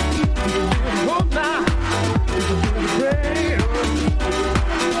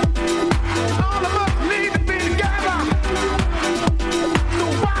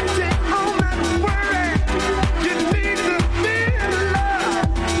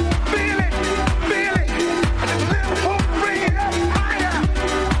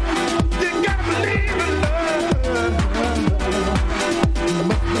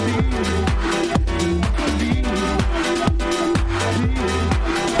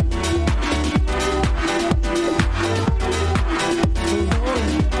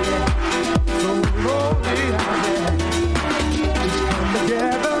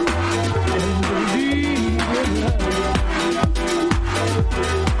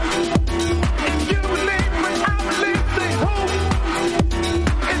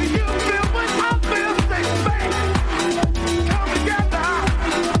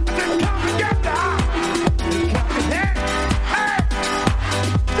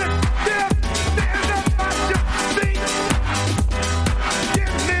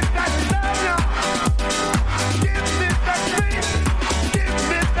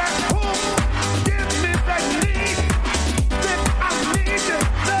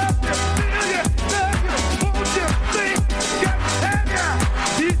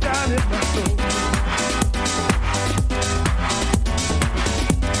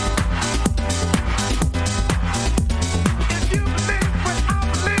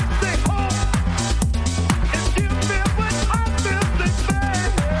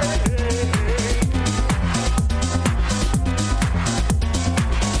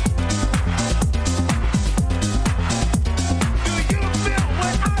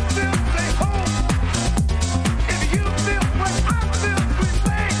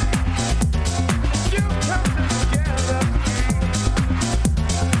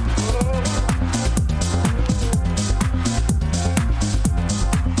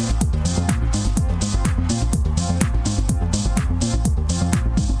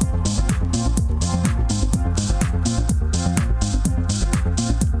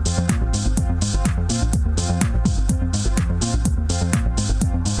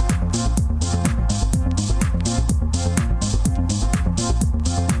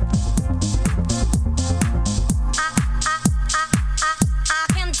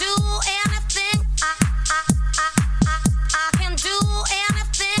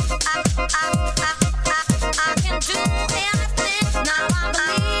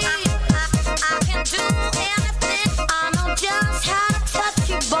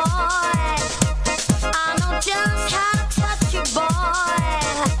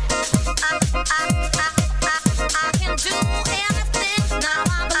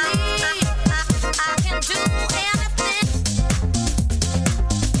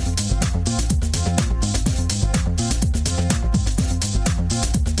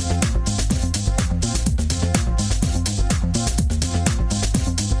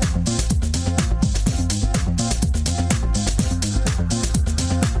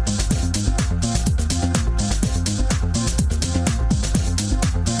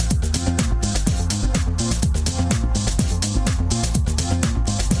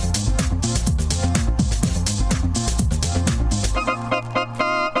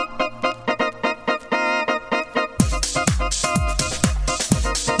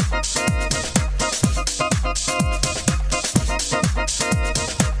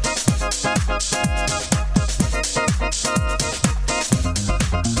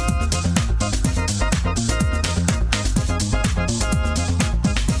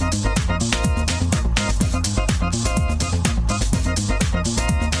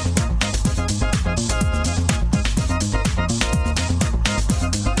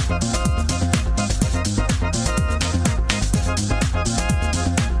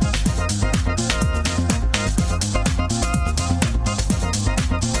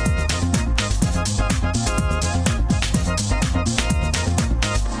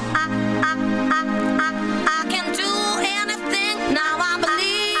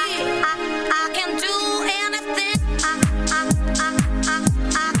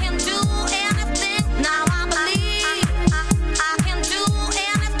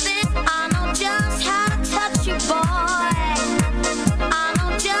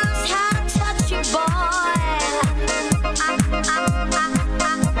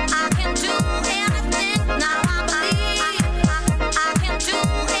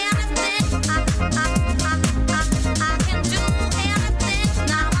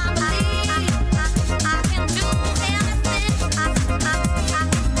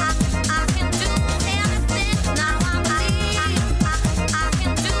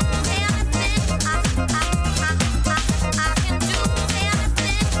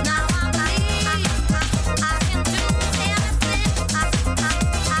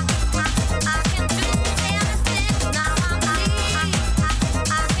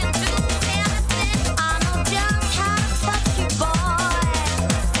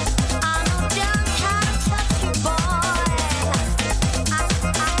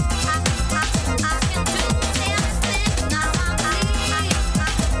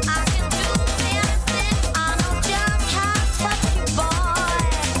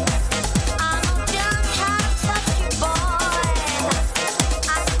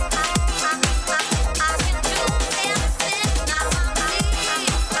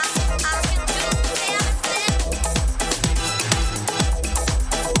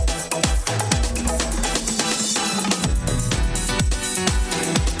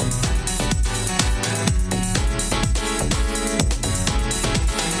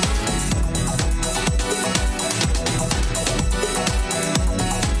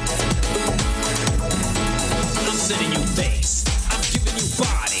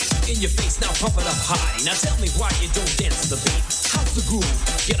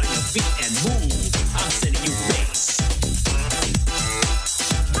on your feet and move. I'm sending you bass.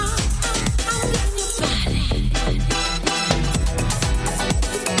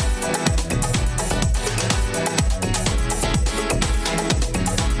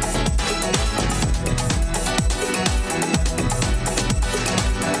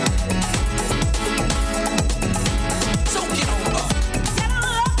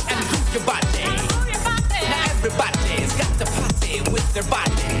 Their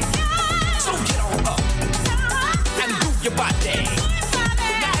body. So get on up and move your body.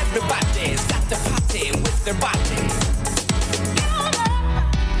 Now everybody's got to party with their body. Get on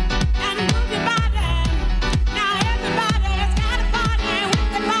up and move your body. Now everybody's got to party with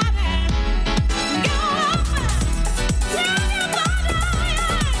their body. Get on up, move your body.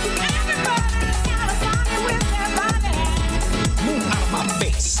 Everybody's got to party with their body. Move out of my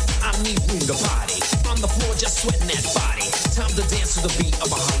face. I need room to party. On the floor, just sweating that body. Time to dance to the beat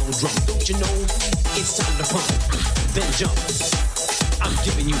of a hollow drum. Don't you know? It's time to pump, then jump. I'm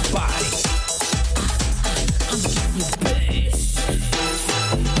giving you body. I'm giving you bass.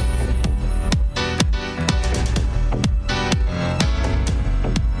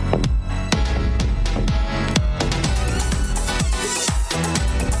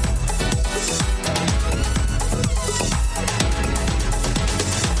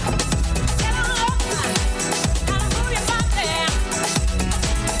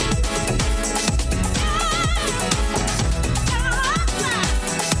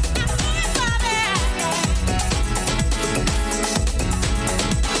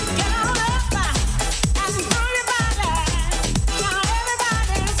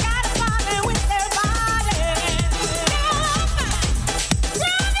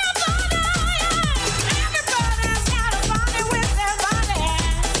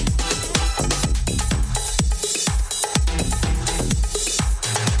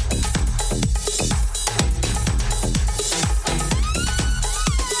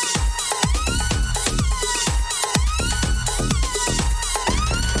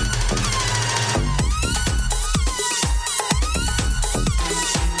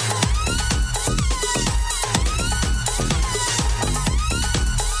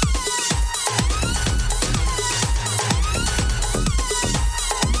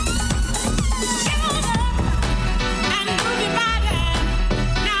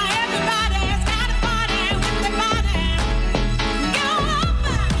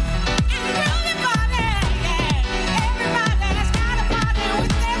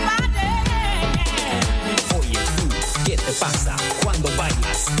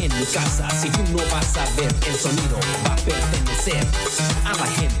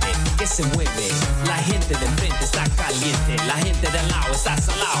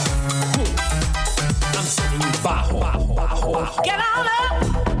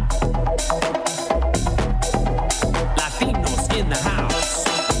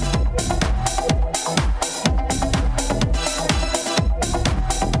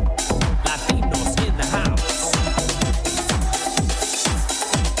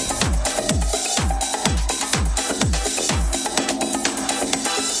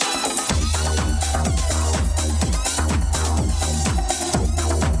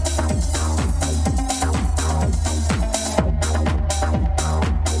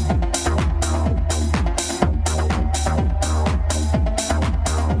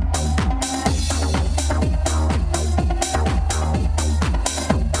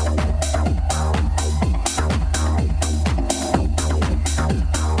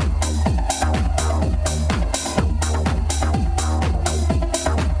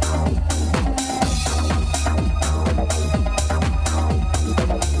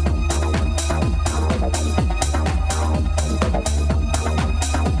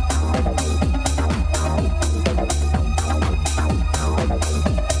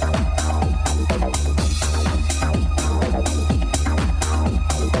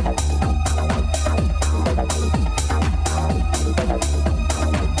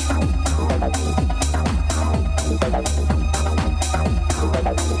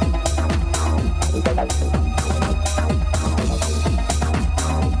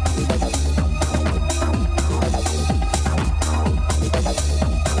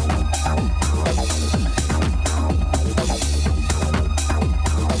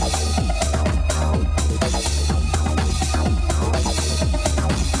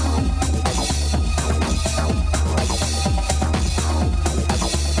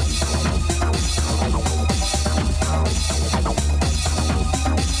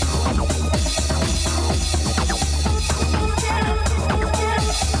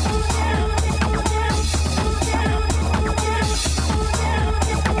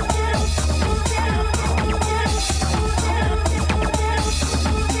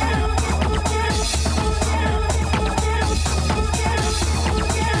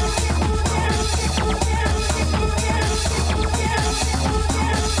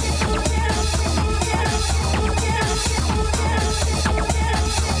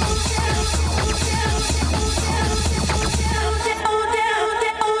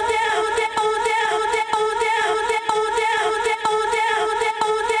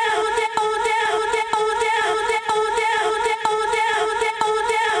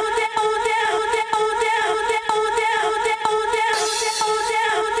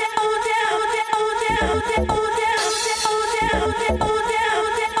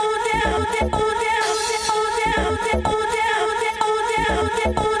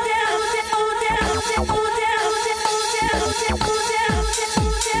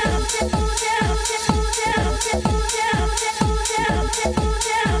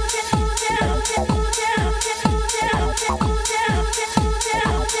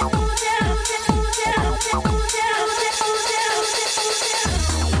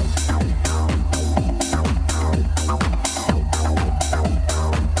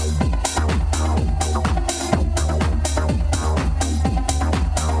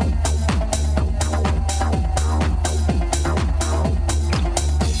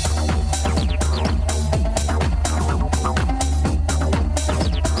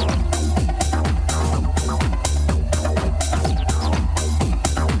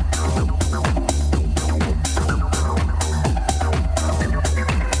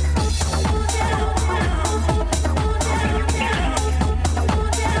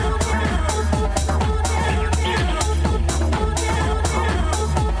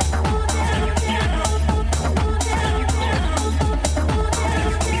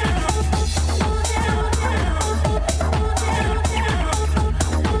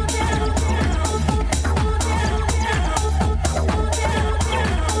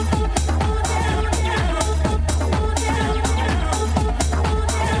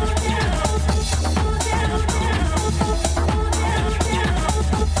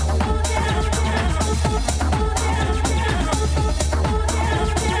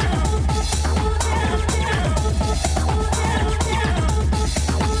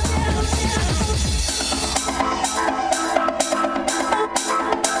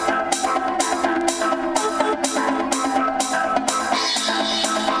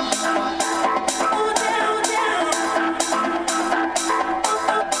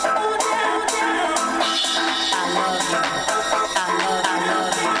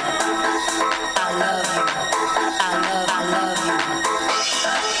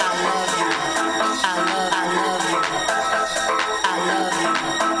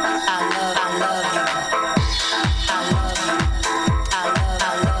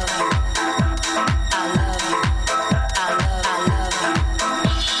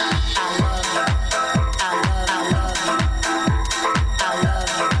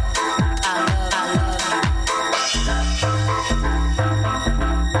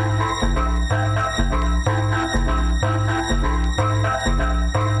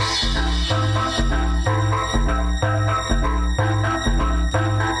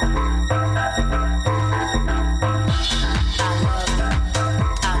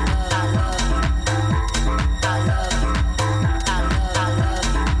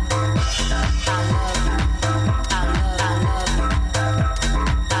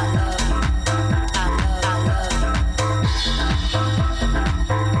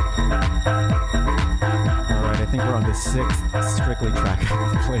 sixth Strictly track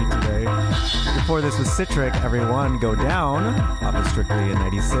I've played today. Before this was Citric, Everyone Go Down, off of Strictly in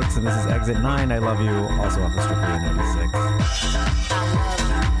 96. And this is Exit 9, I Love You, also off of Strictly in 96.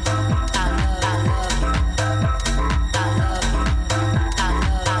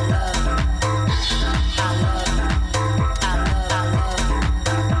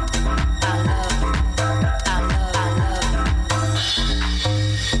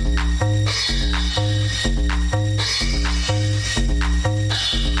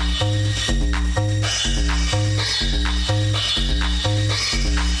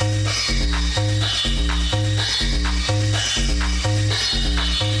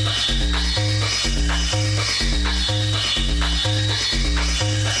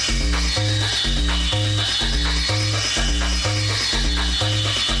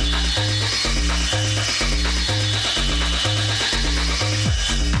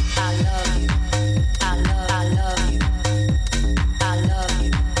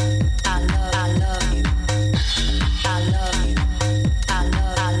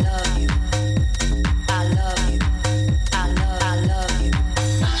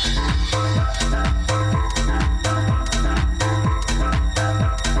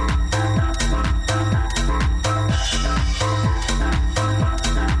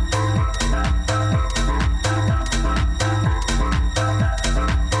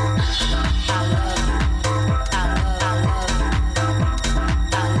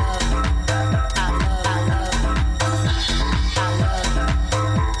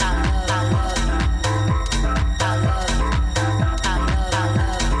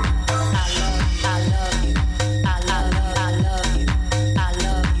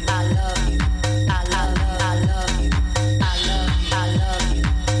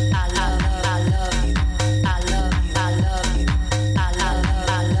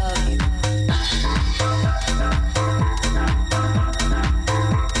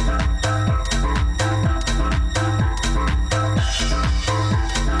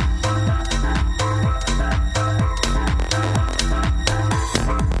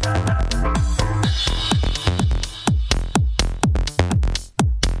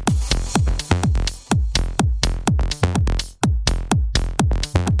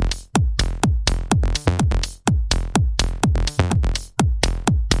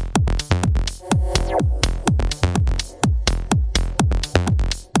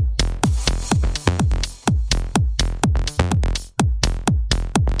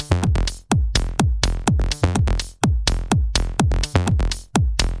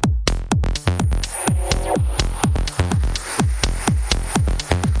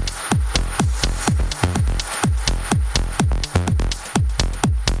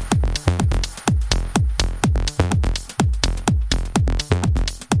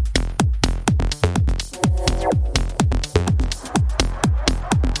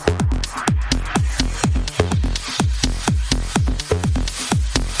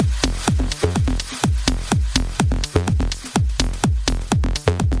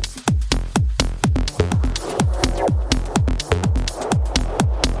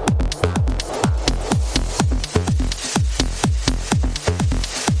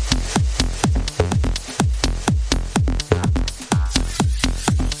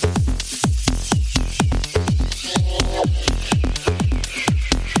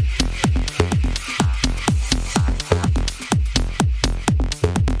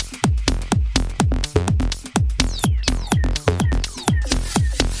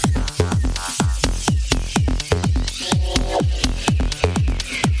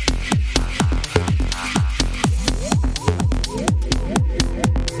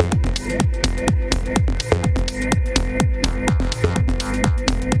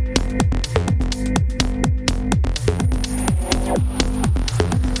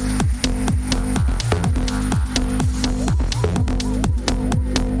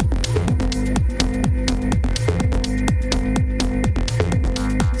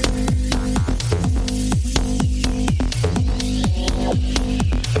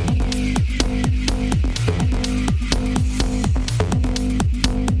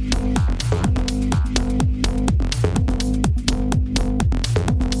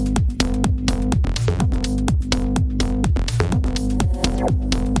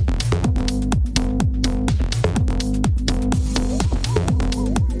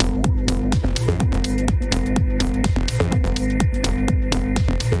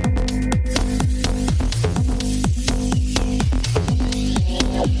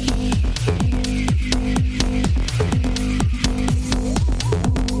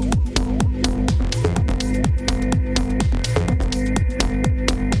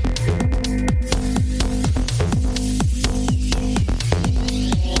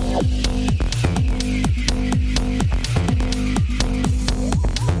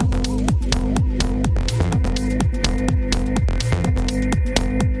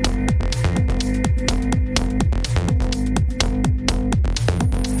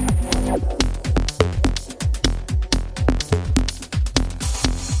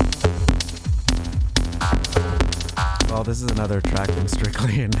 this is another track from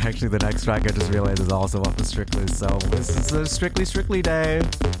Strictly, and actually the next track I just realized is also off of Strictly, so this is a Strictly day.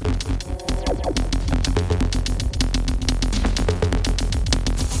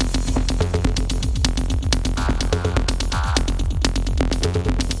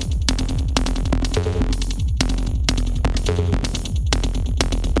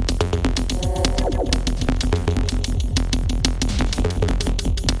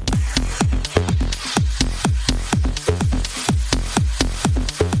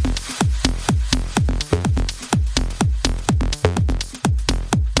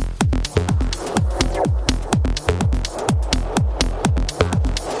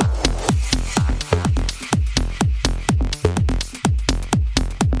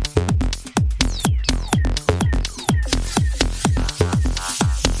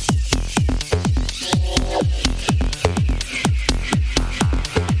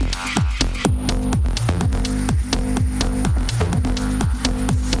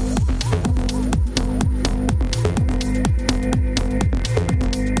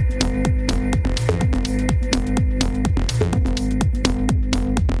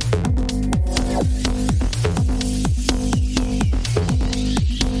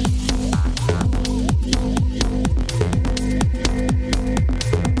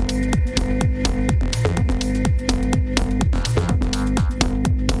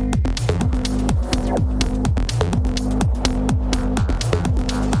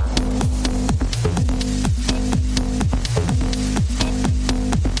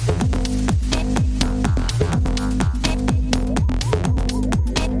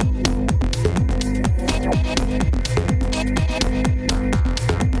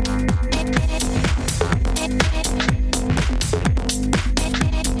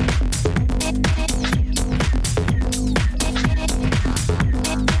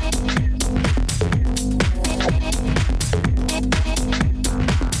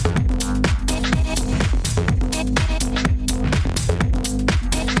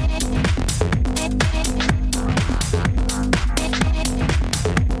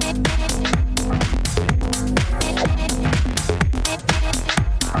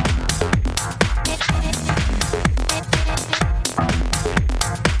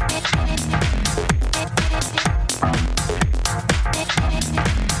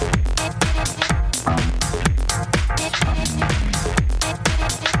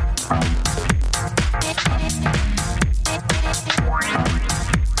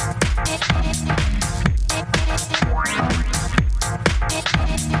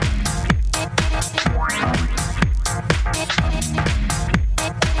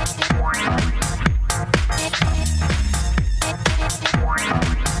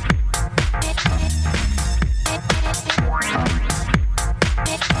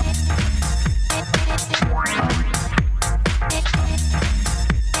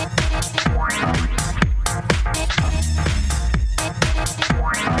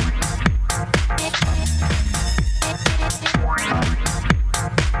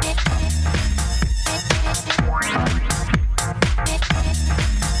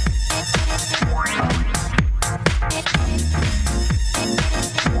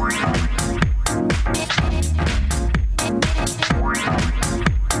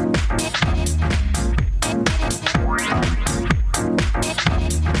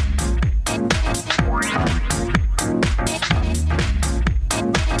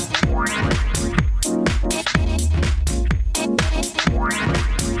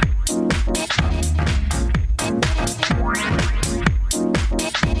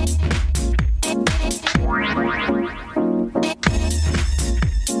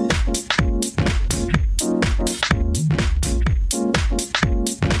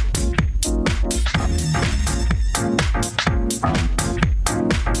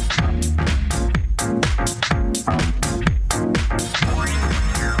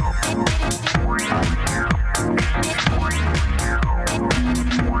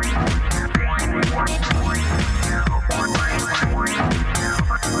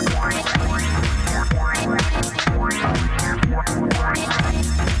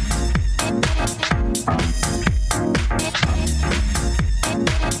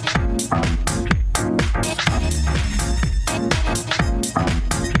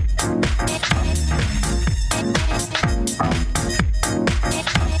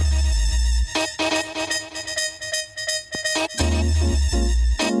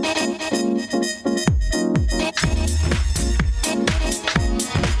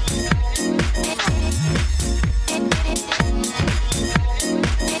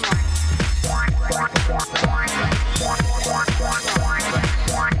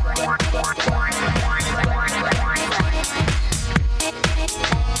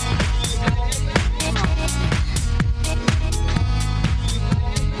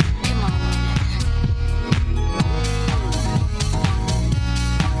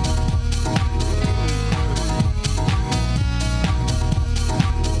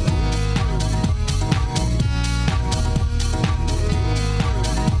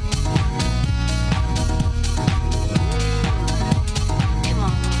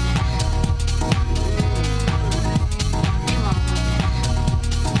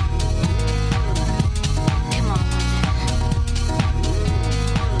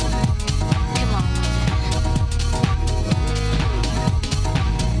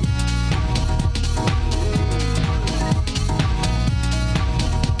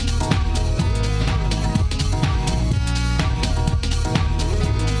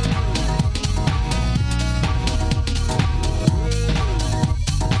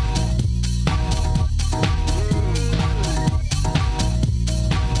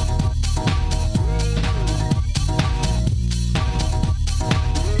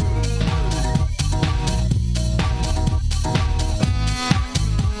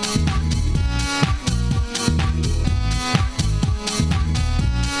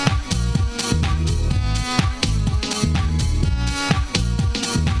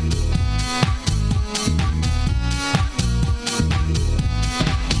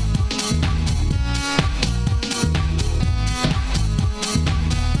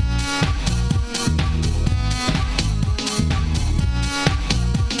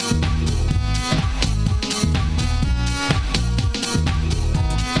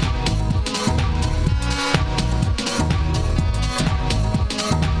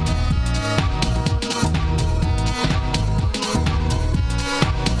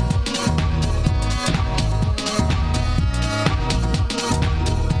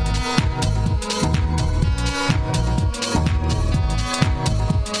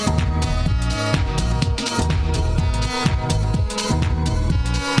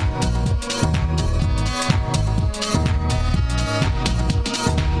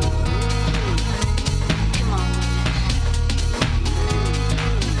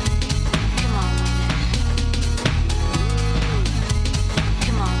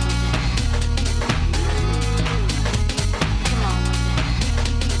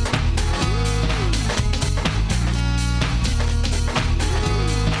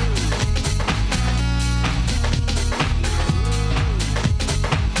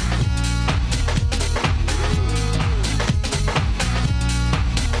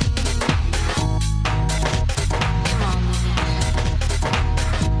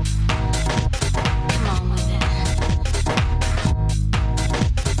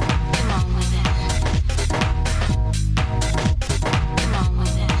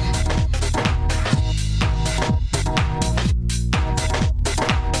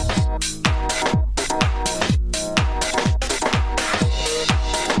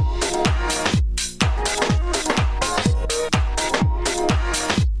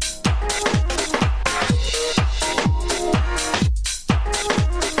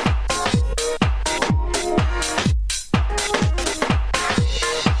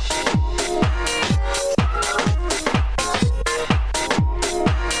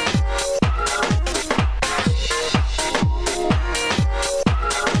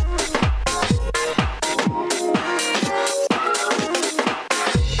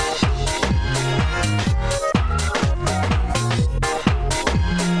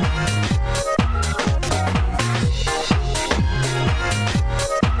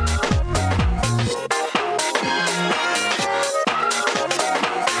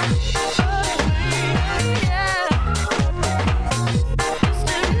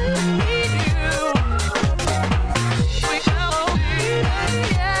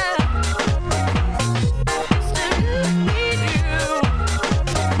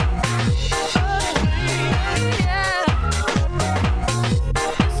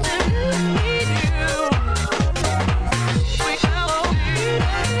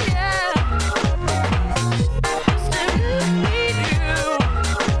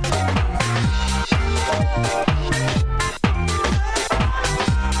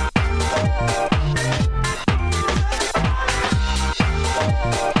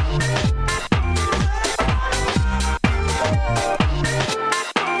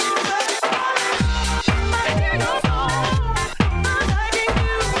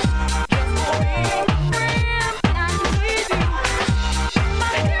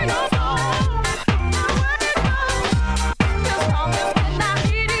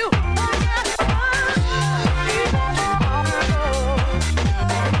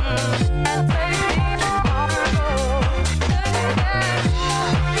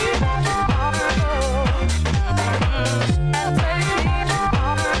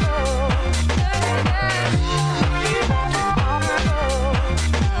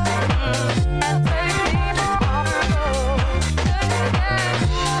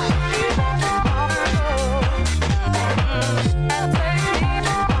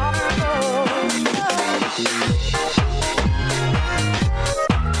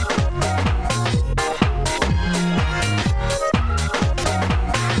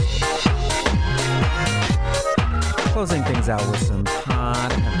 Closing things out with some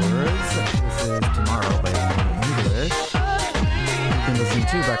Todd Edwards. This is Tomorrow by English. You've been listening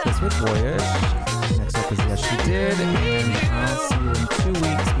to Breakfast with Boyyyish. Next up is Yes She Did, and I'll see you in 2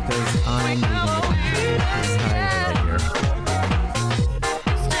 weeks because I'm leaving the country. This is how you did it here.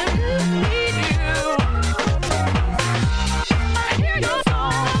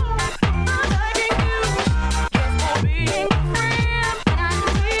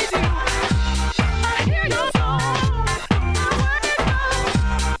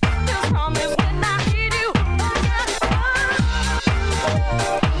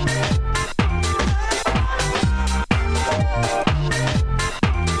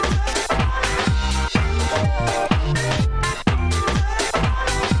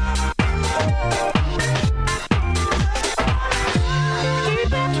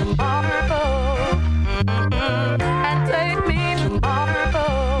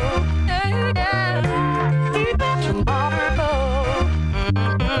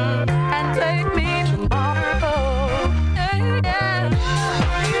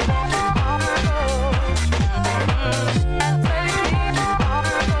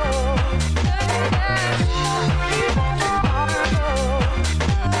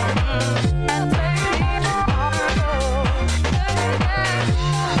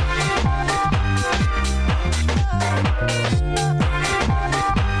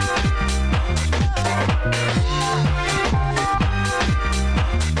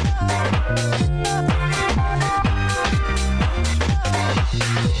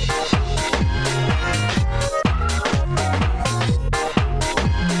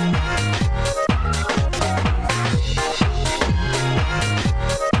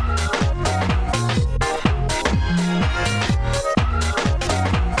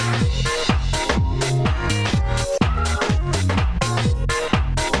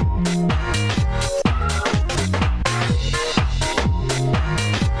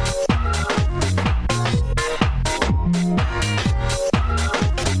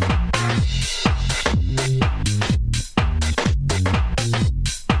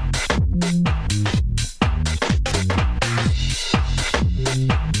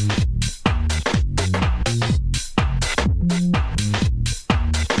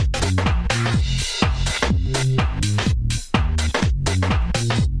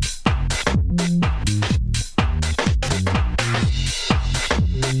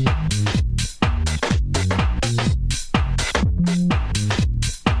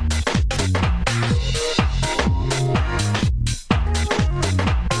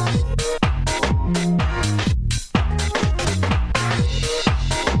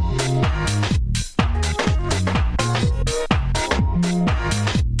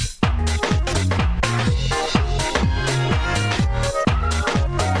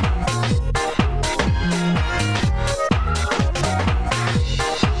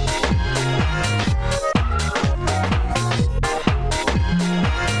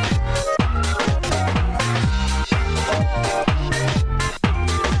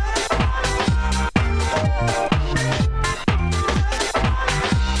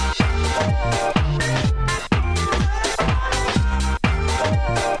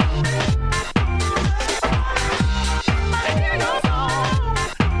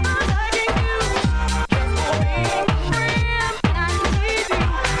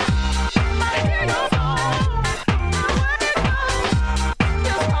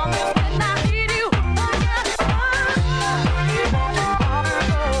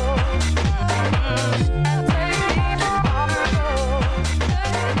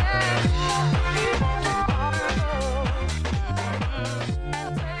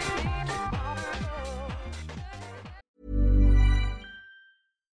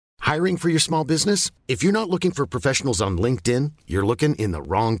 Hiring for your small business? If you're not looking for professionals on LinkedIn, you're looking in the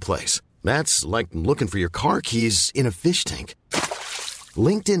wrong place. That's like looking for your car keys in a fish tank.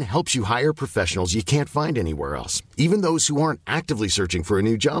 LinkedIn helps you hire professionals you can't find anywhere else, even those who aren't actively searching for a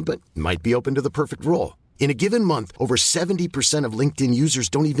new job but might be open to the perfect role. In a given month, over 70% of LinkedIn users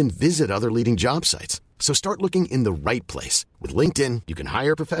don't even visit other leading job sites. So start looking in the right place. With LinkedIn, you can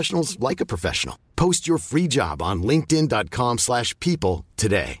hire professionals like a professional. Post your free job on linkedin.com/people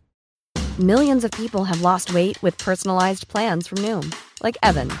today. Millions of people have lost weight with personalized plans from Noom. Like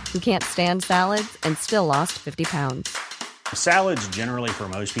Evan, who can't stand salads and still lost 50 pounds. Salads generally for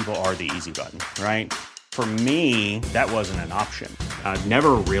most people are the easy button, right? For me, that wasn't an option. I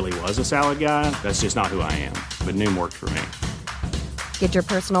never really was a salad guy. That's just not who I am. But Noom worked for me. Get your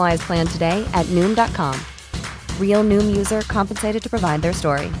personalized plan today at Noom.com. Real Noom user compensated to provide their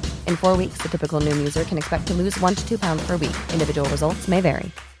story. In 4 weeks, the typical Noom user can expect to lose 1 to 2 pounds per week. Individual results may vary.